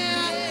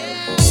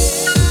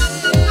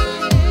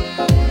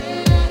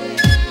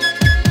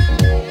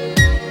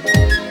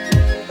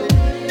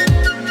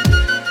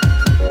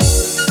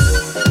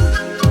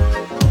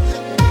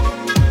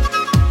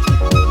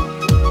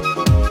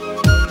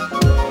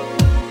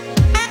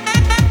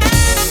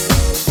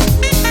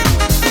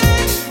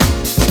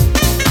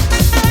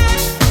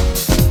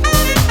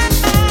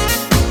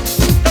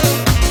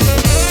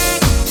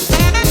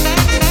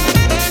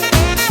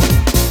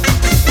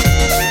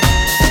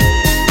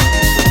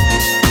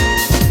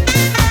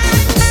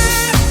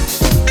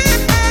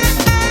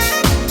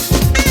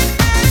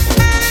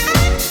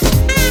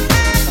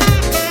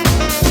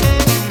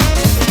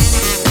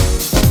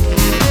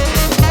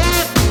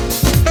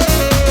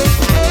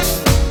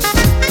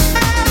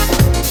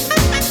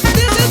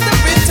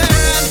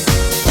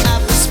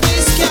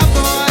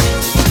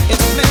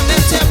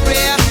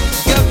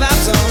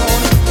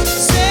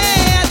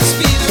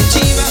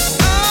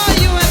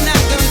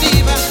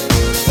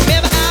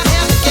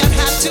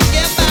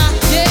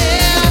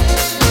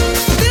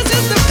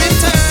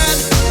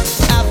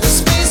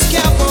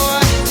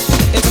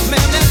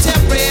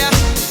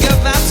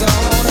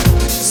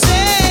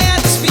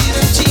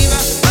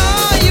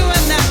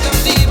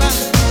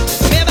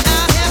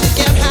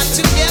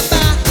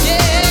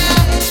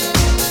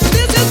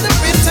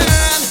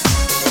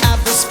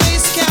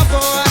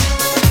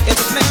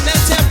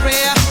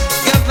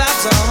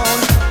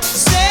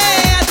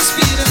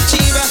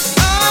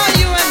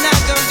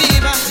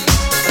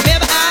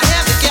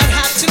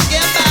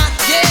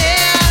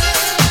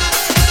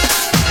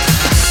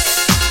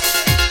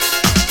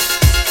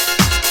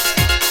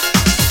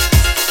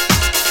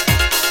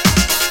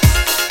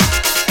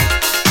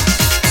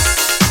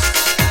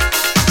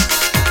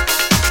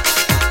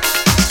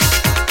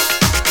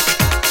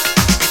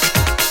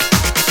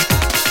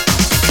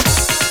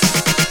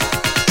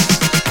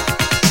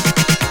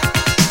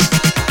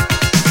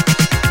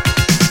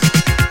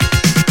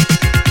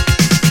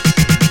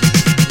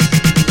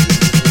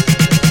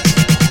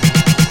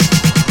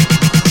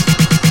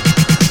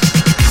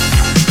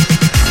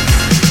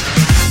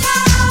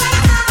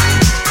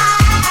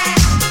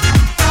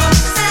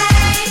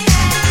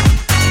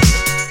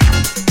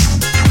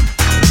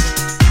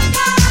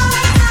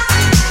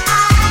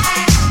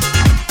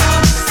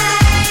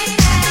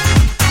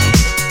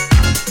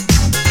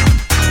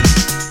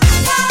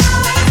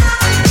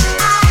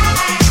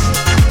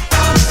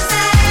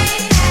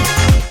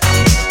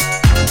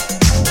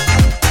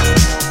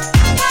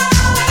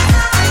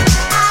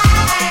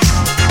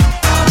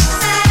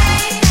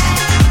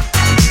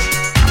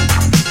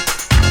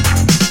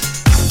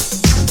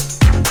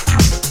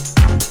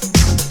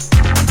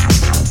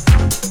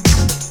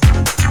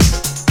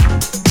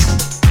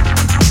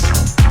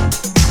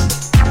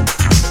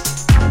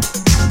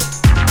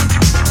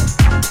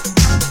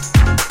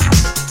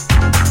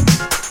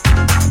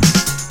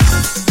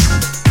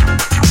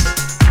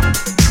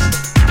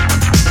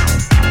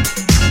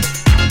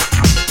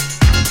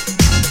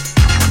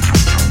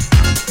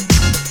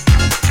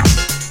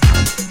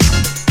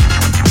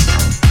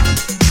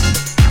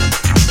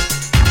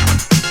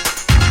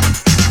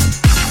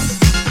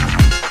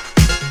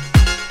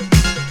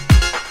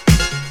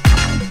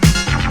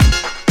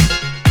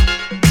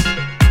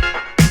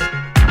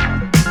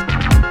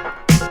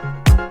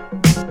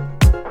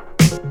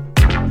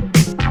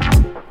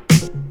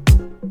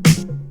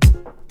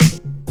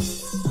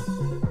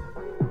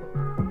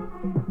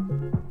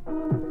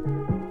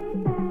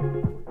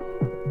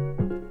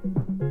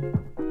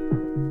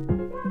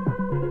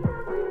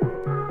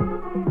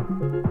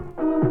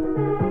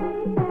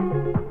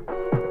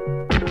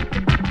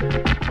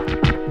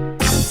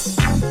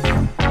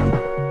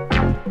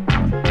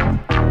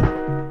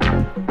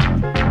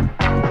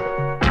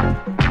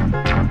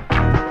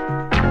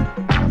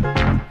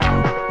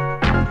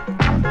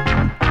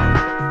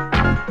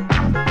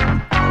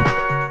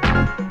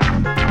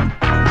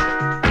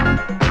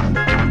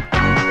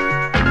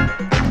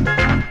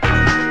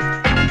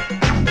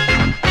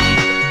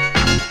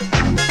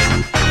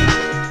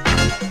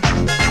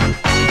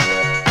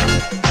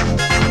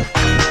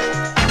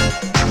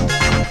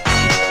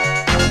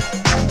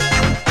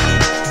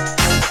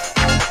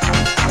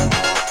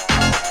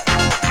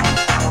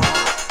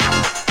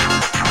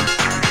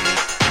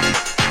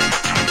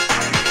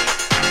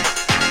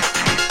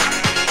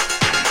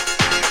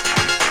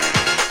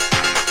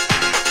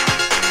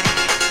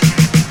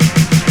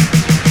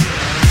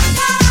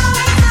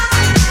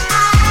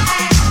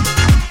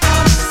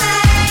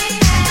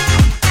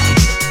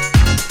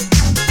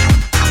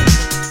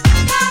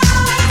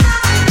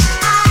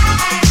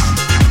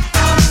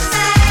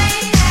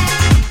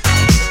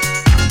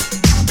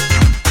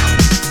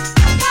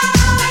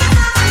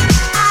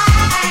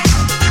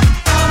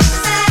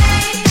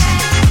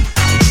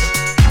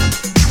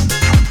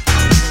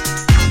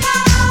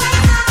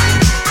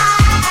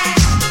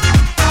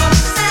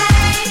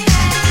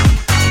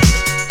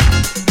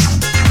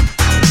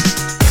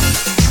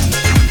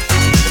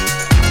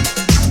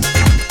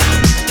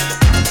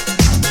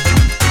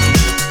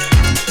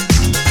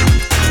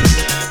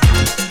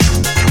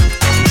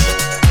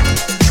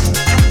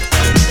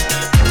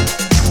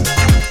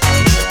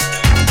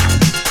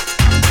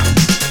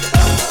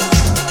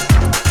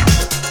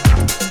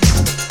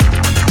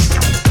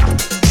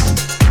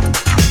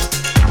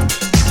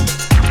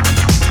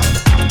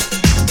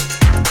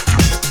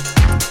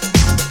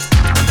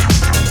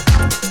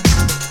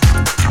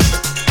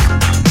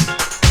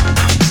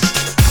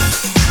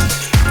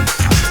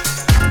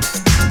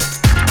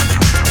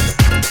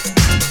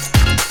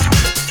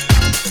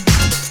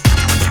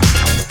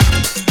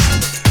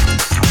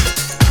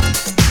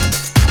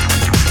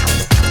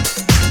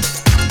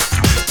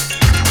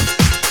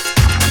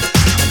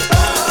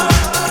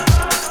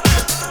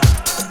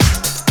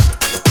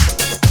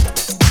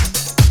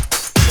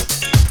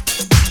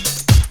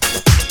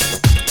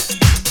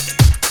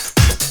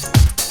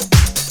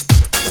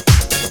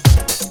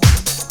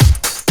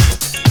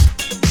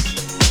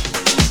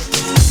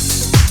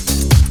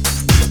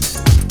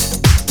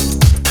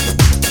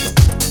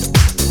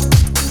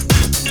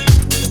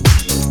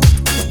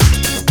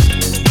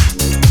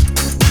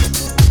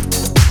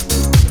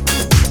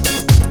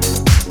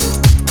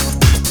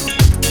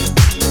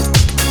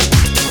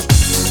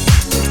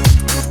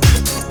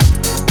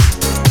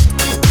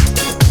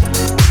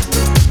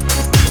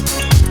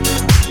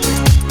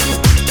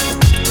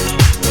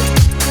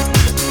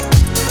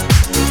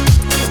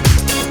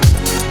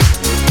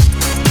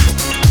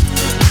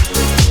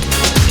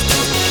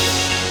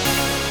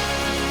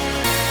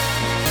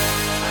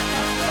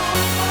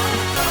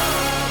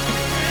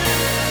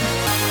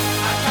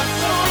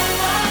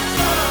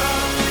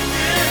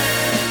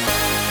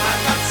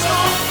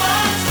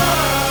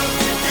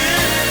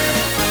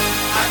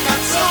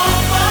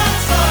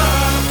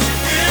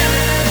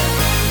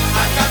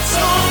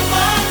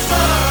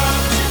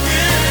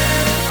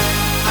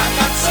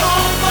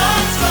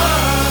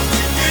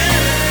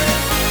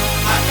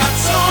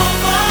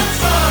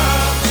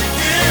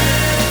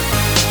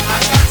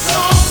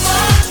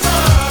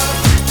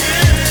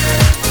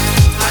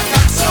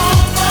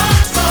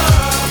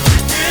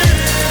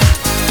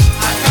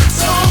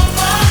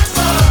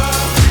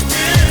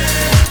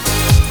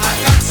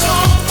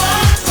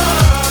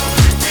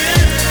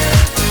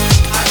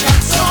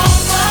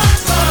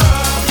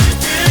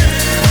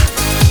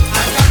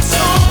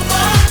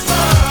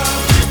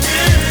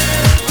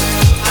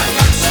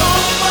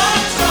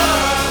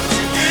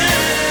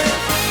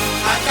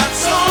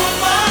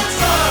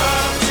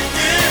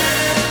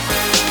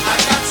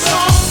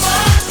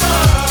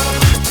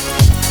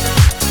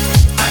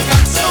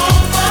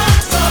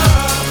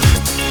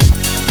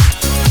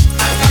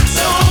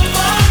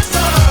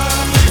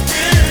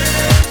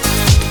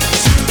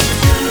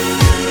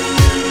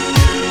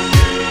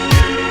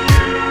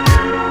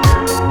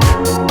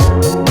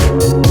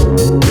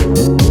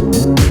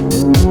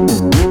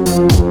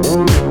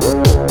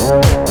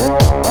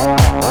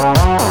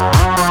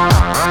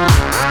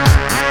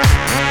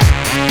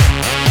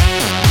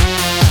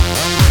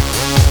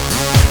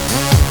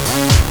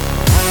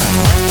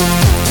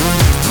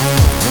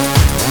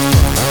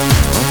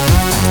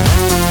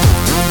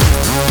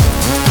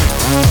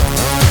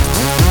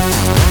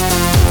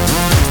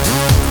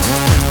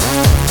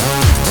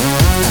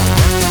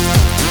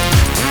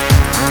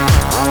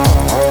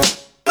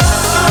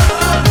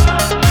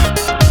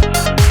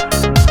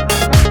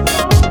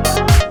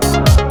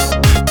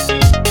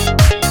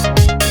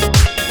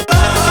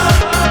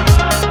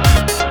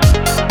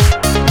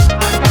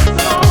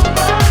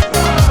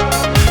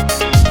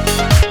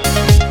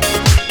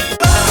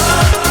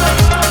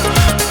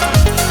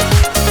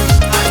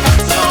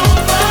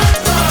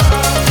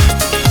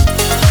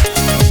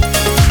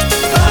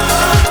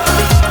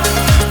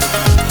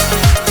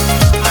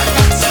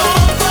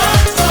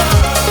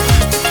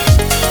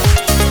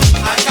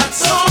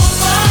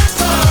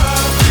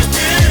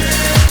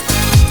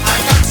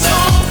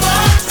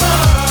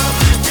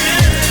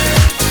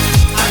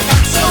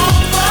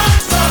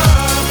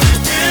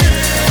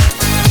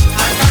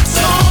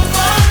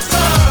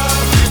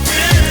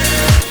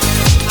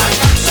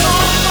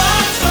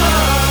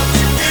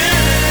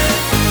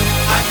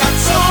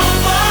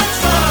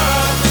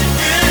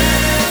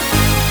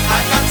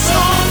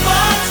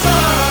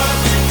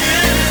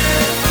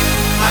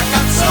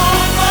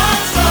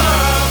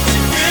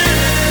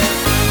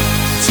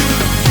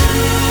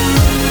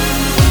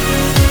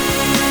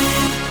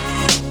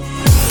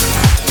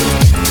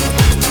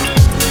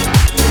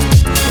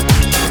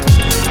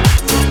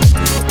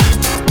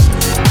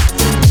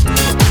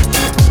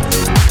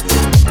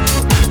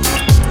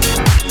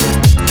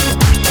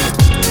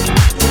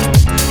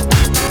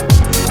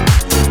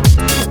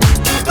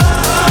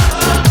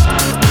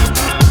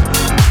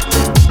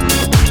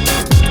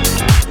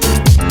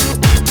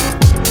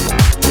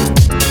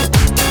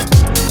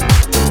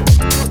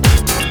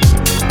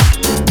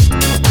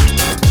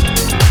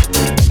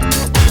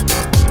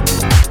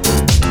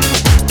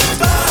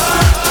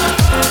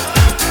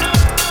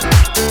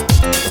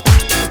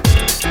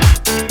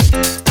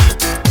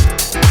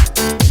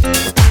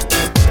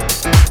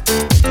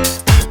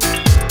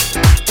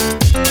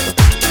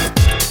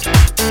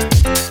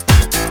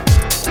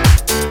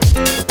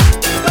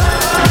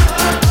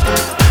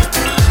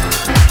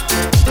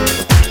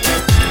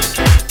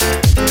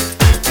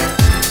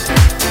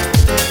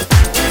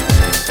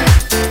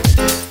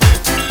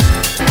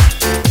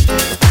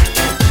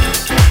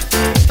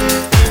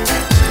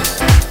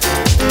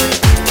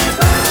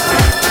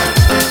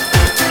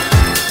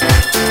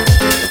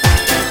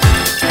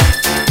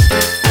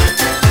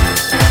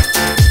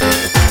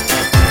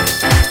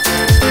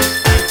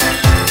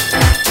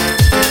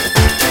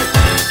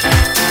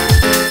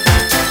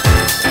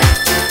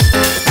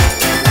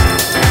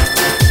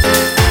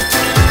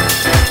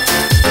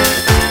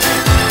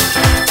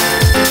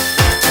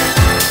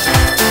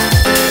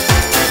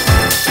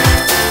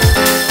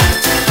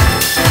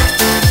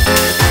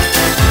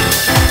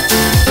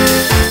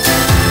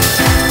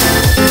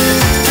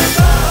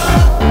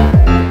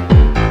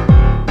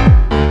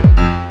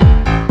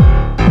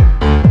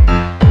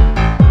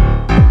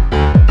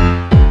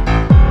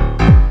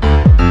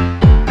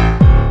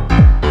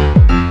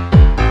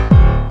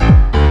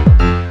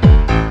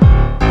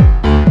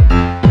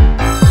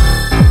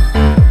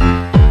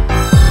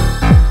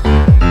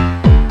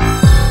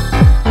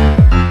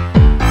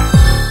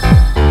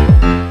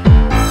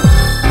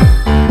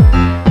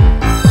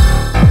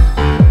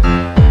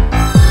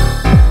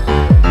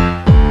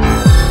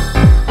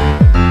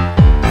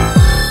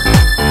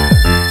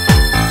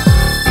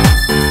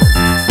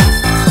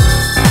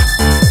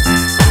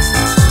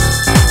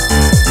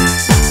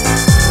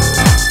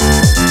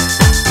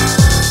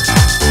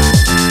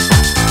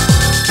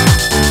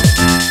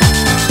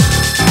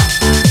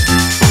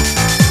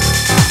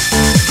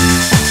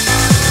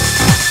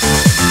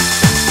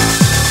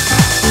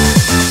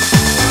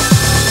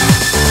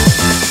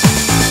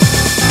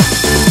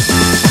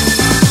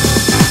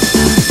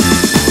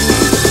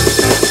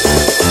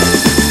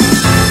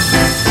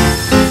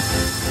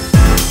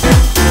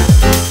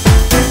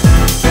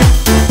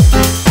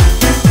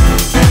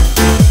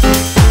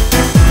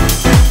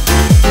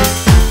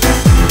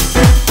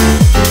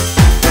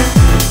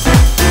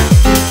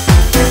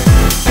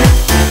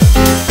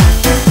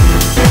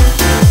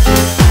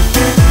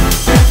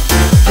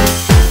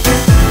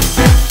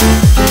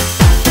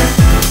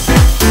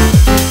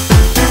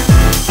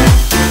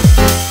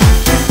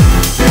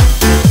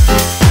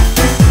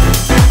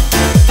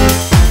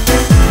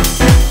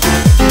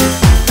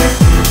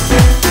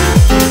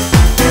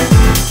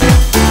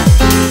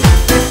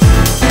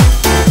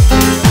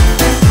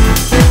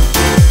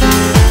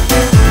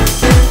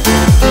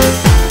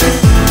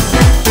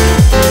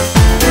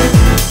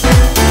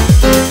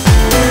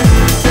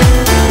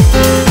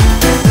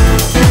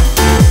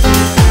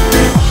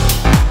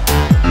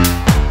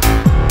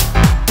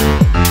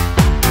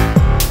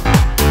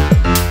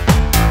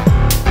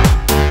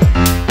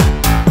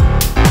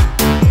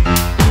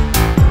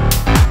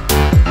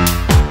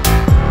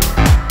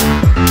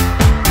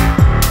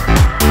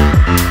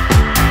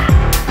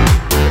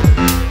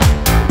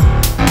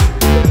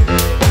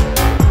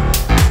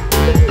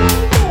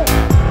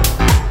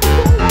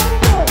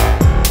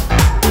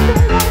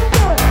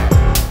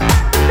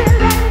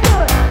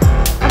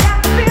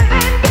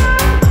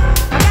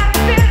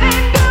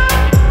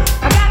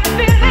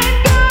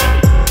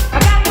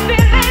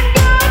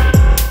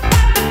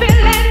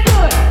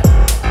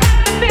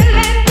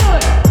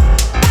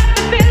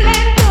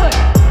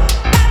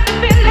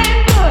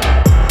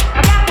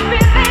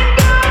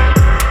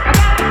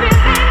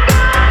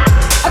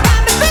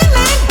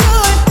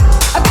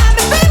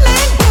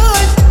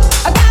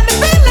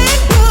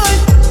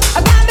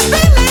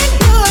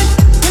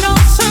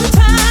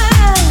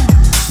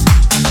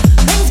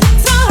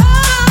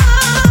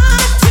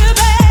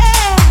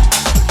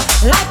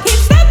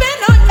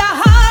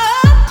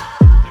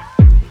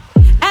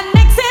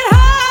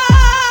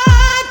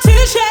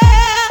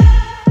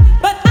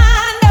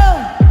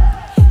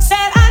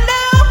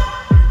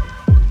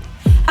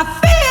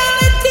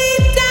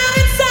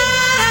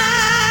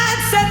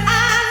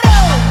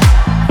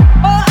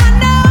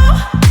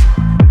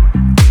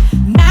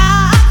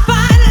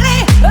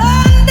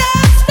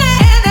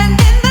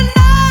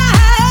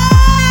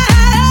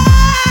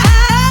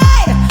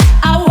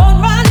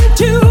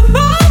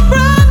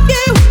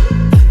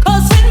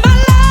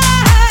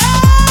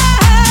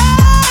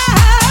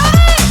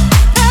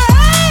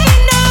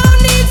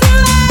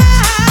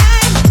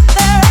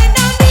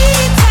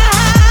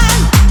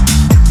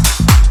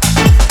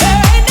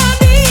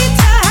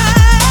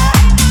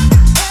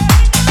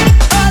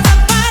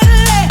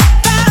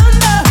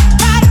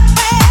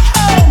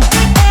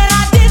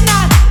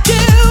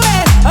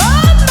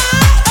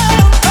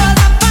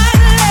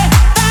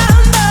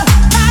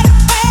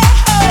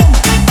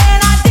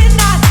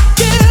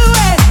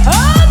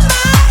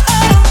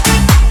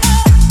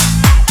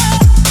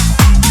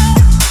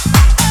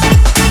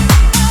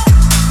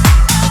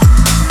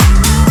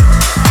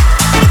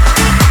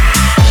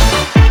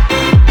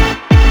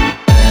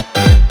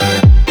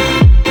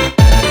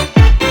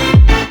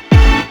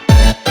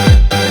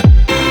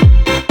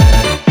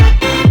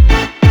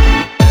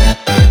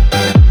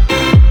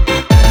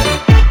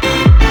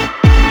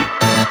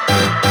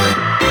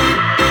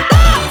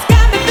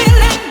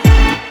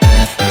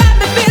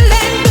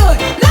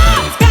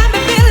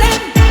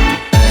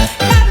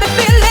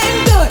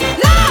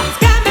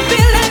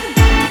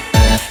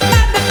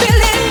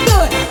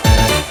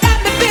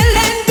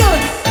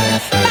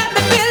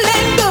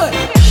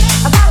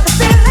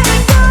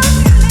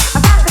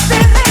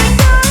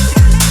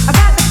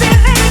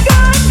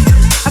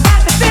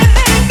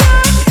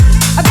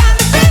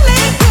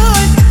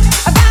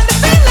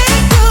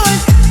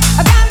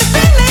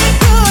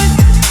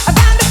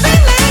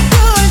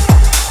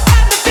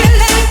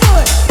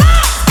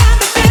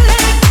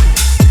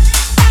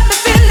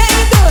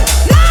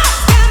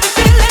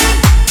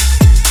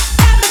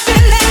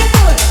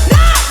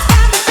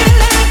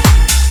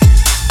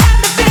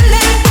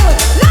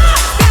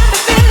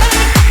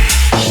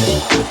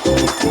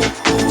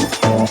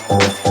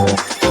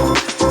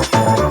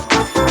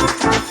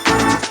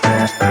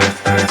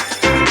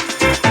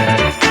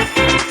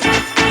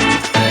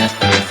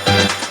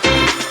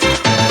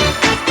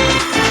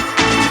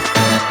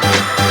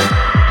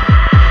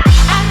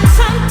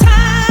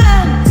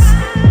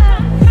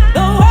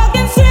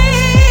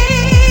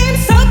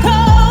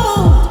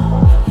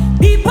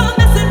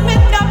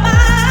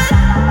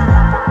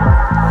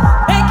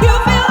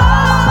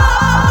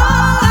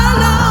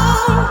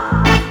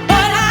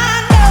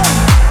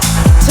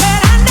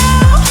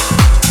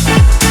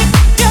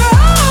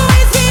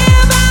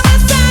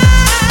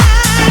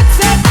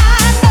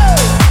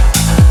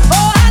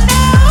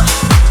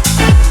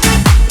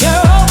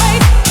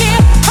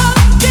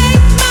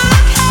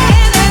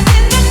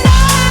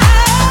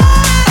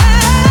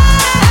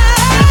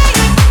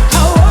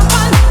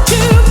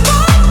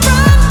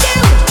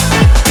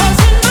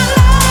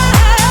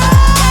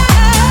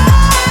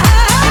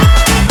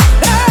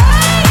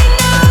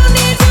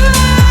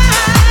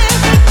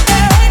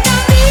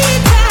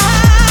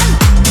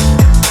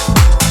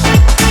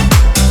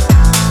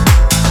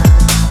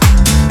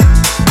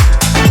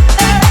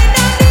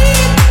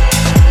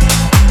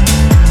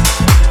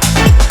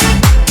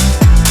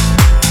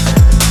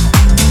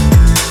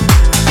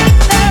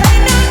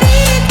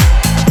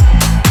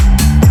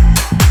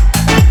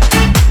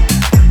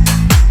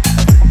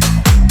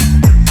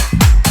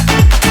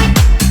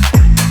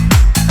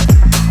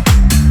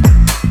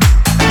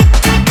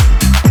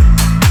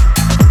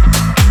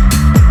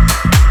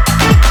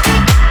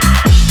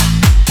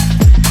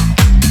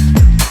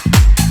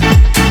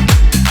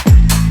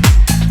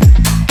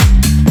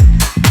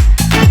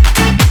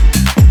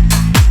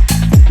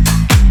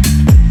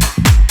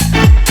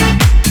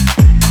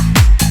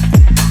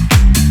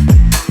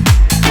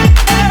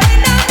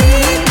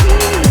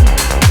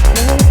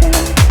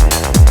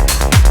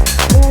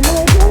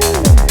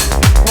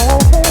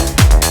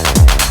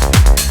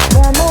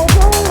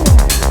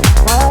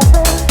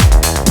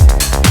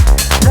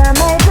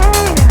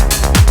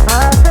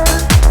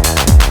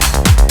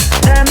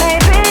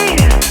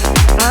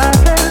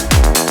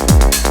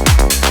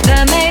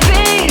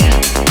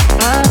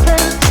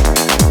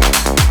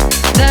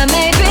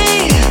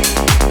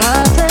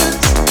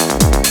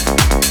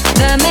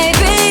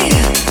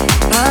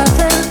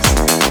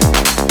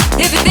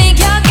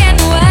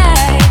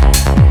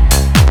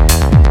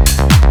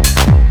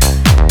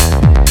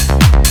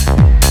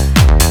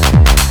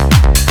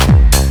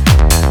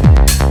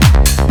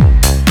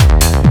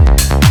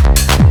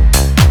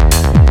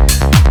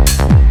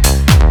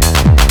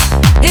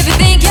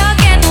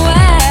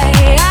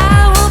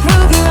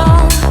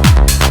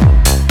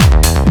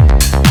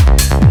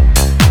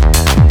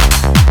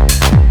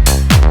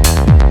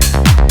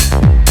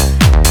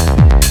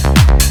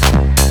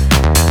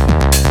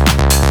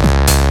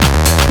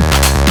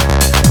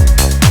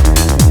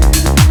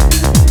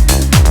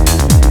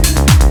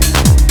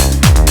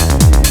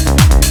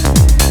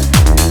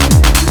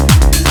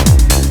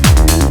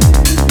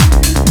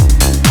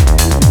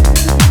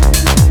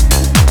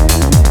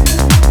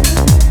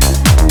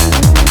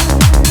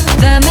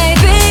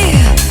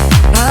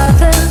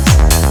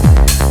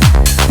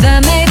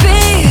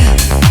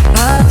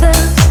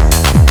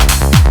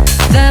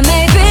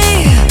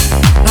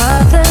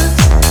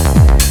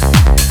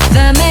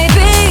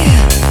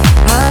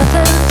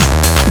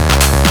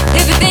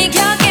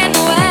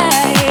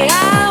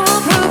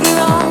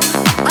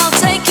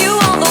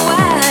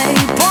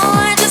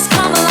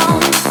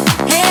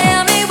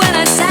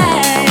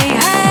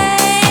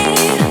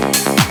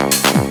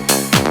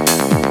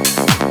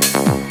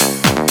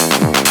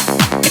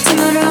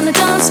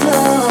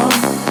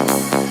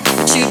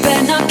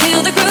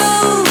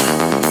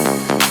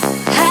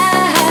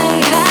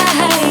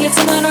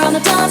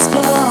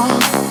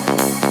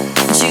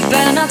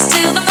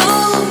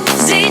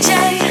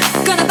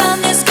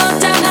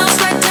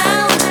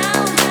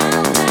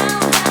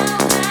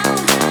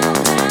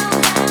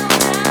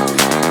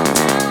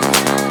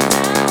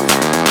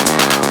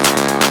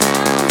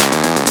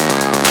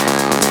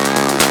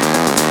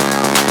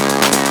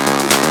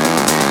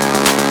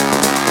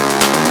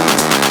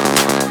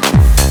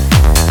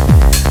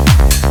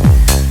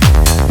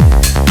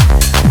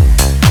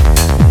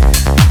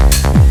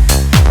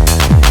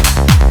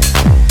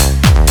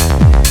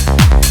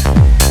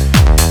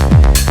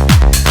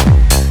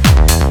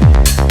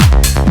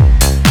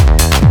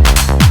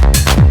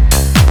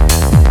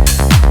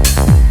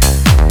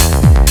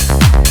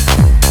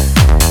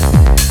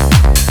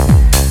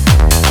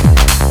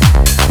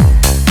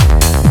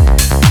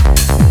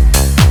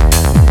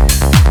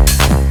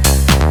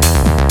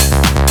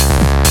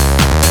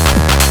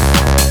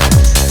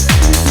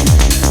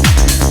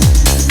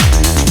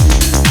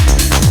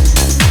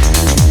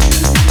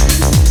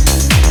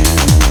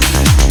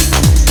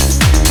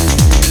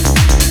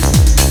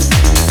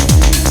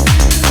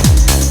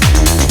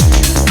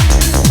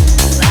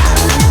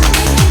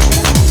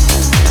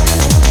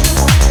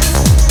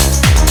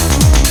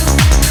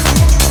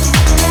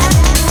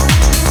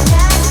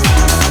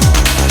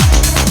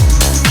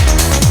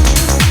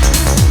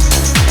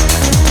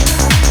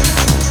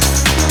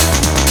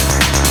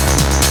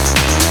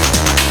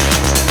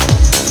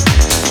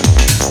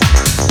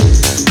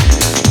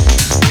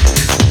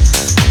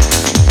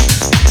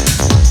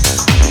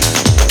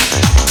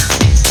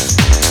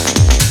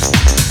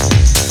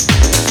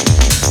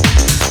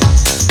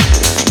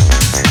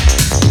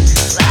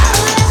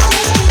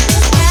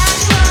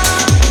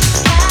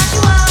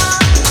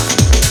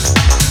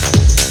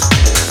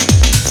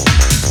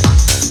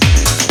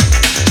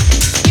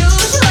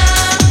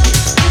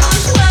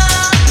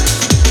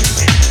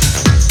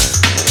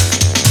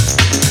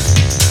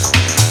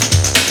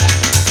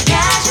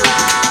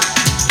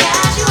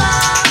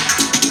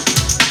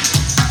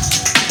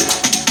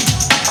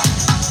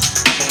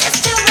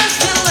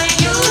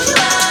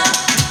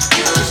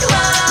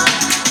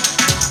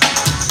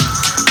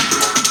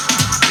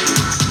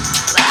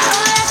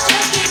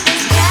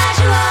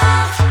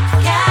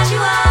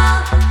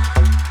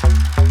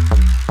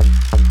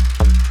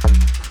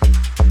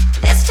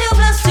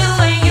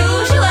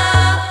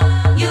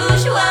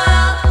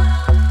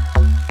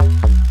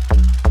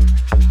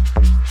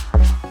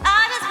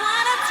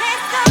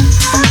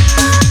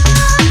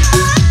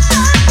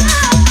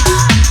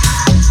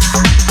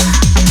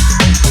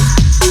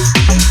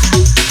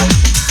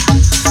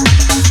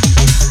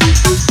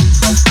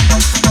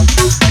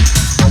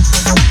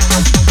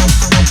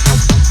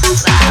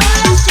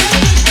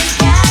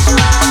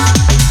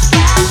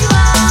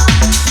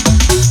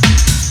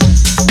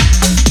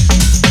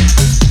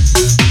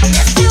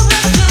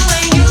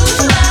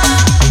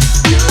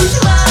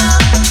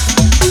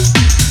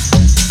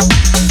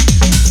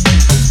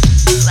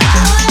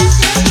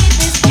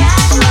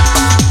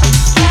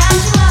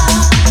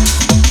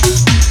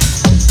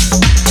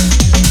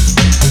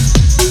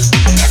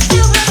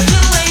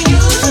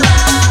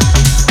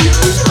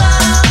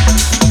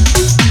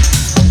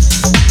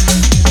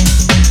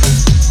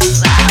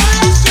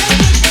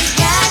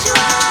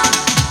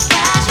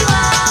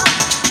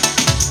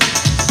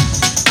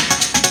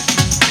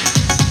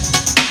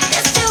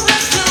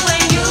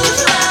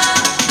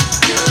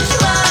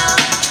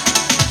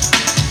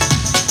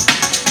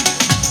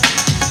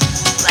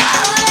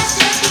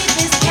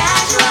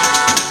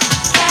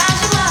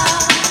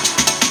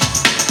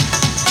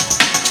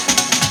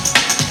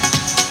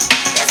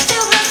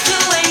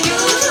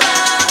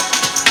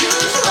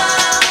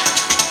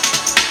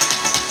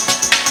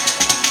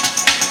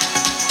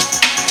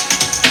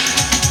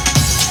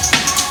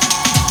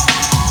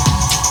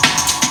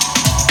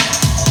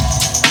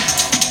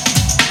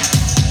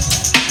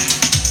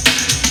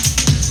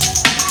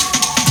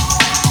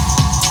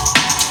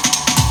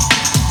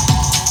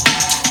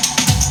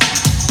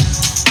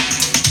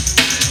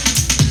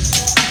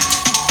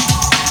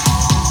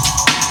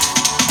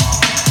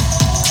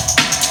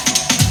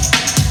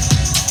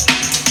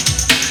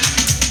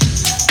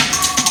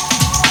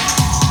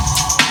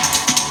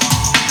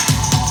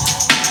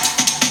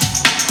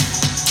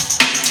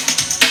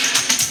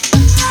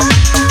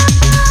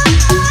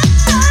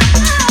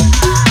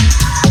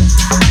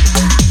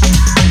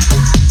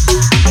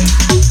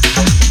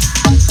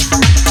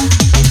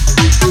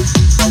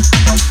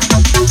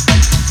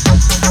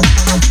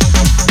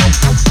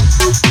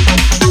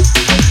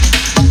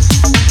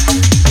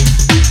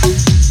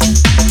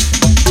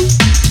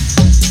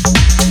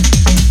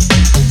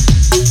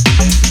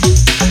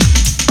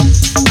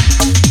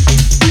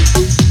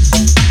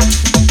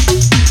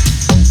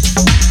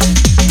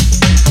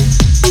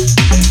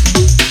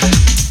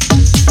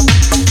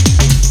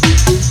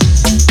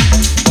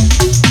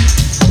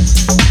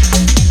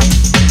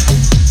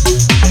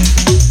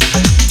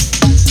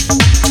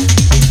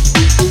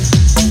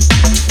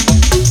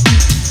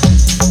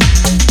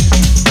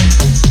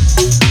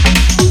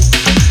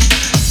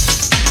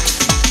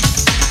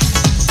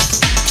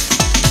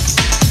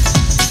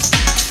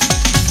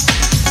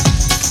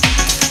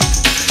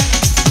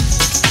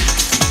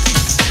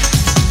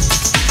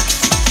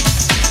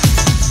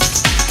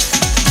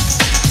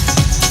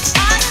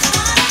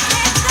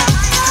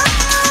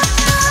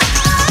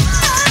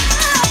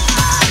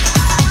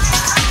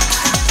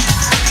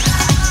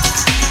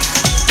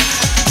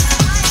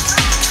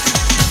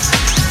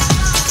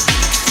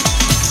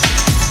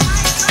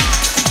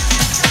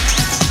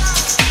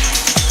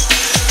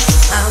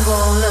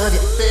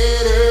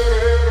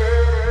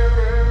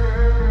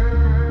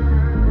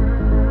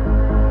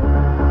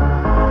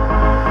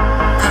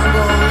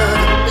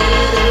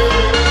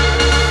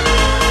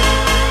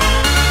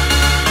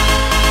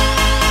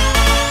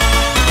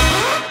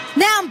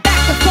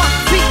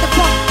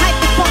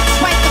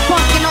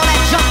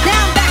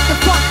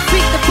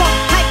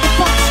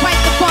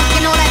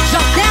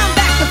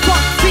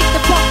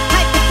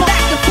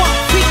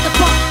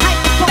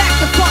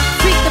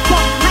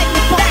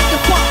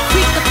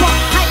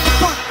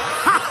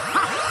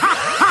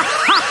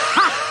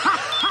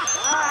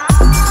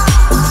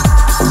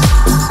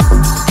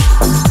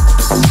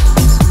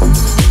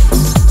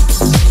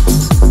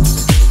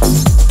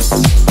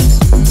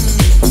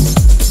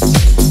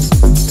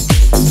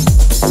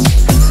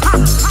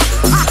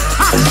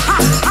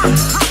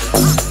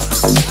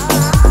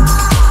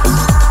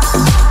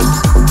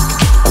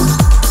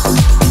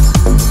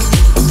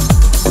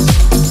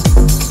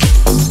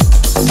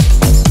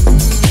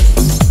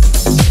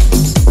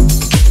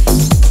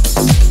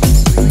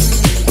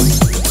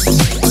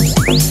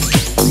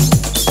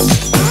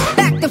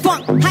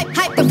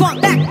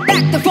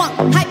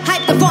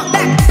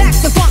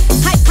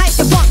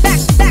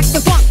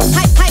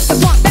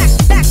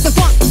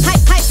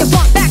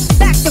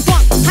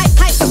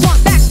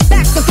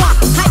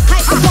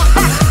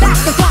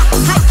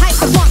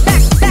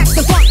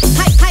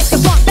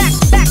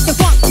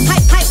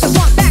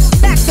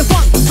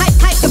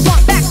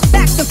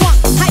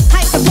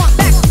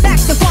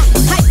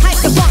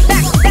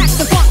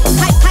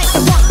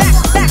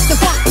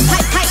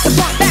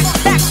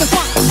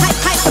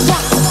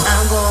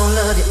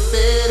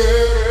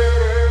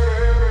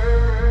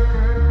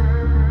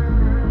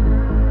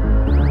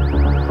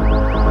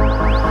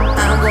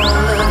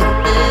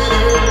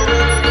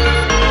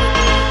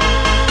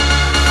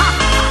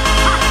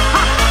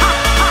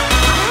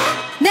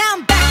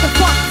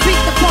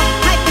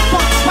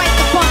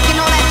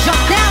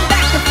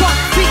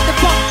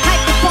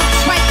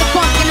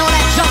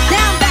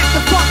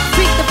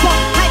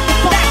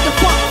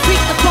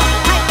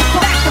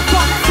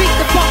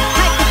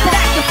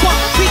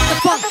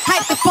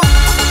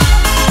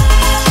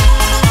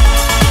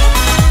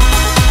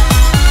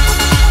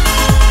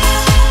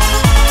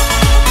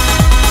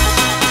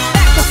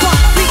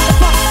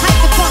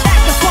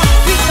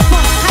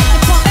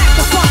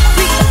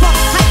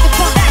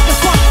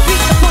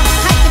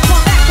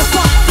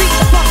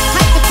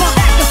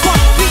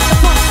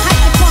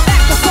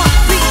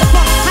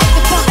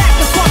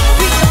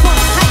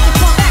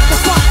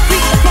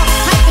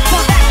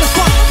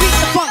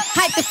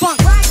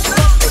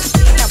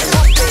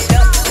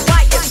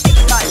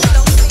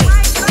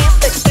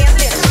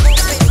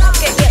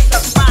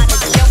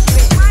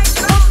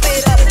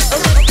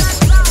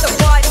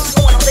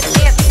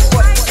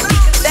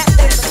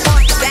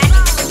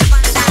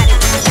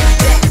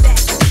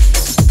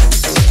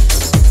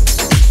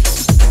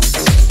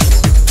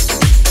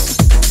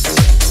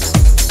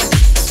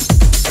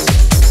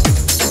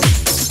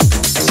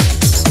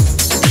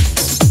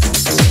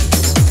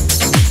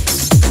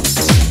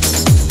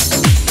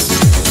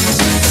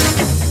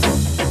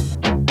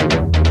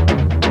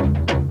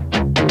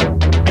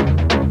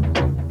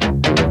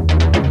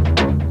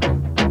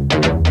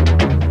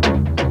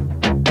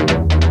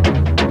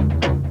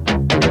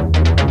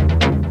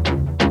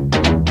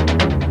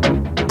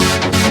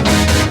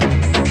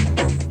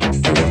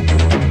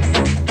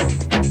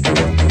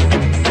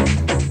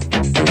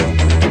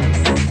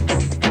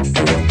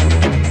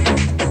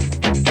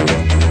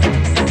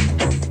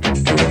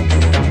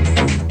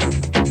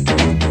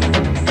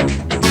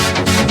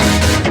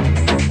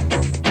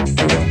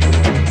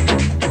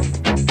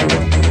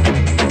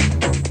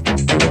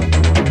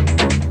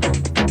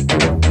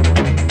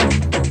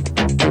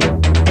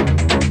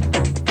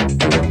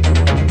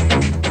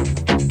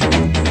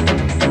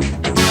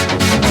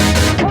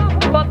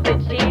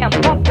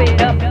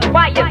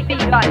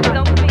 feet are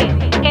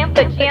thumping, and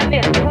the jam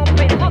is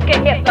pumping. Look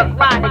ahead, the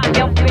grind is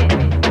jumping.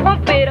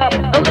 Pump it up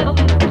a little,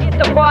 get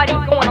the party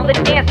going on the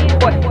dance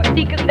floor.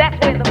 See, 'cause that's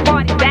where the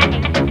party's at.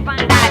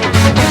 Find out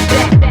if you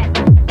do that.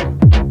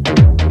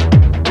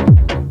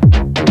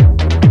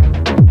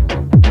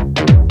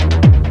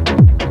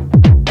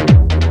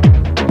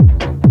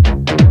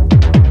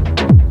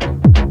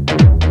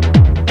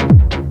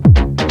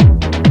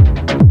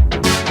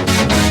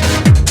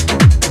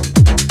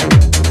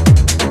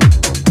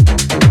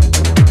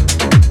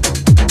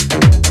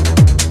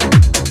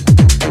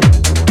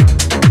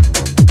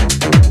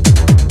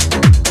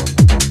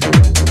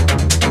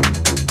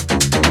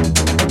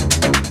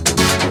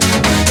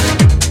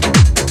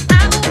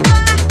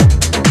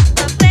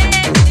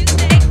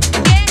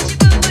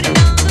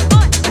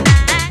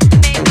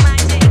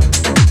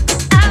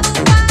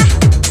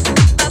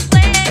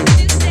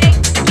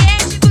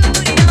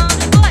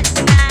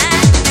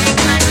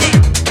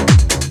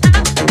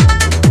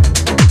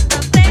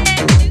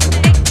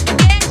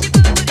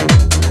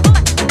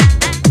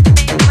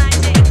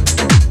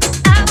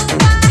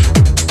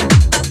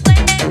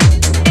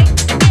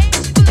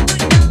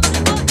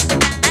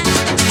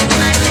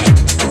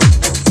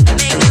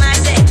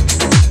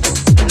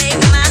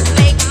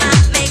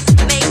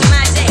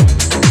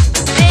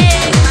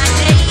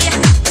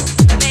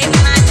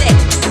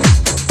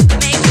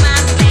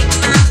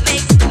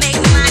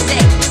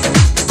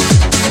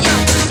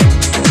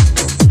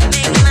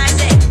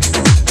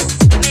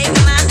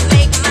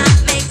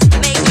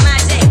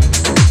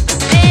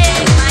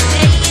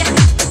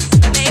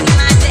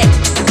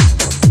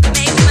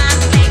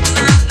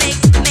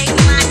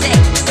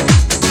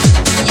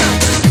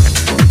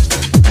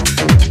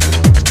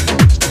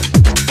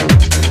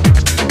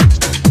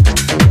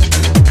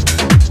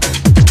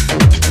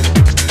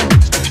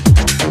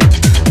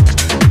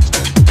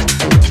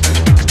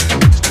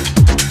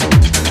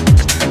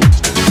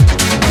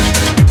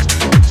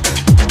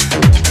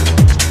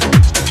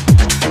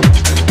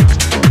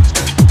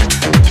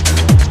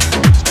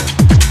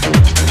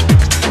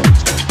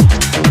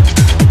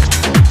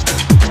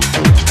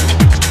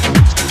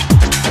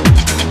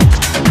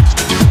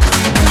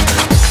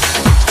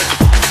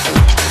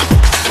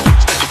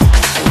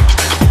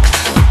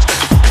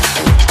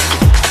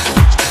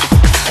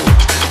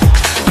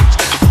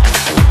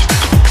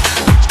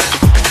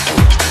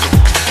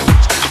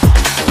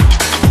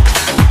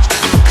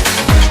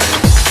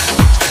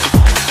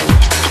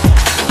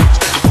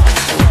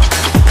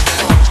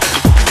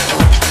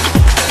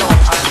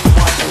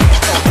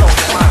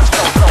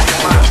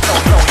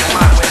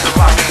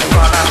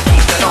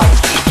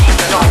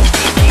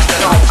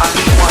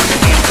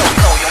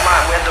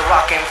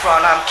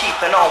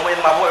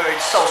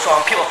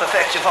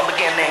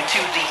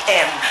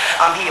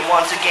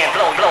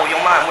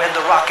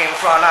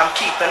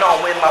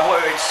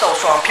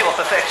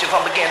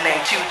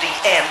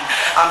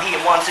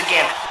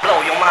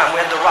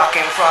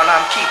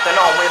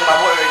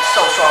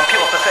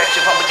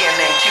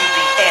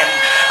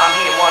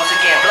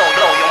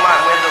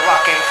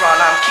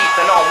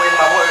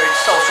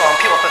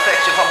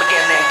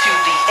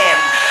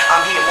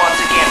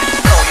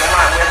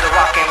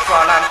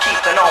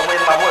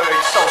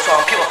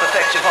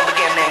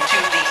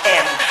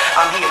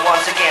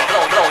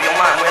 Blow your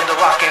mind with the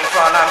rockin'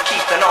 front. I'm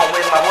keeping on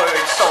with my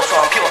words so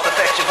strong, pure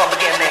perfection from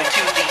beginning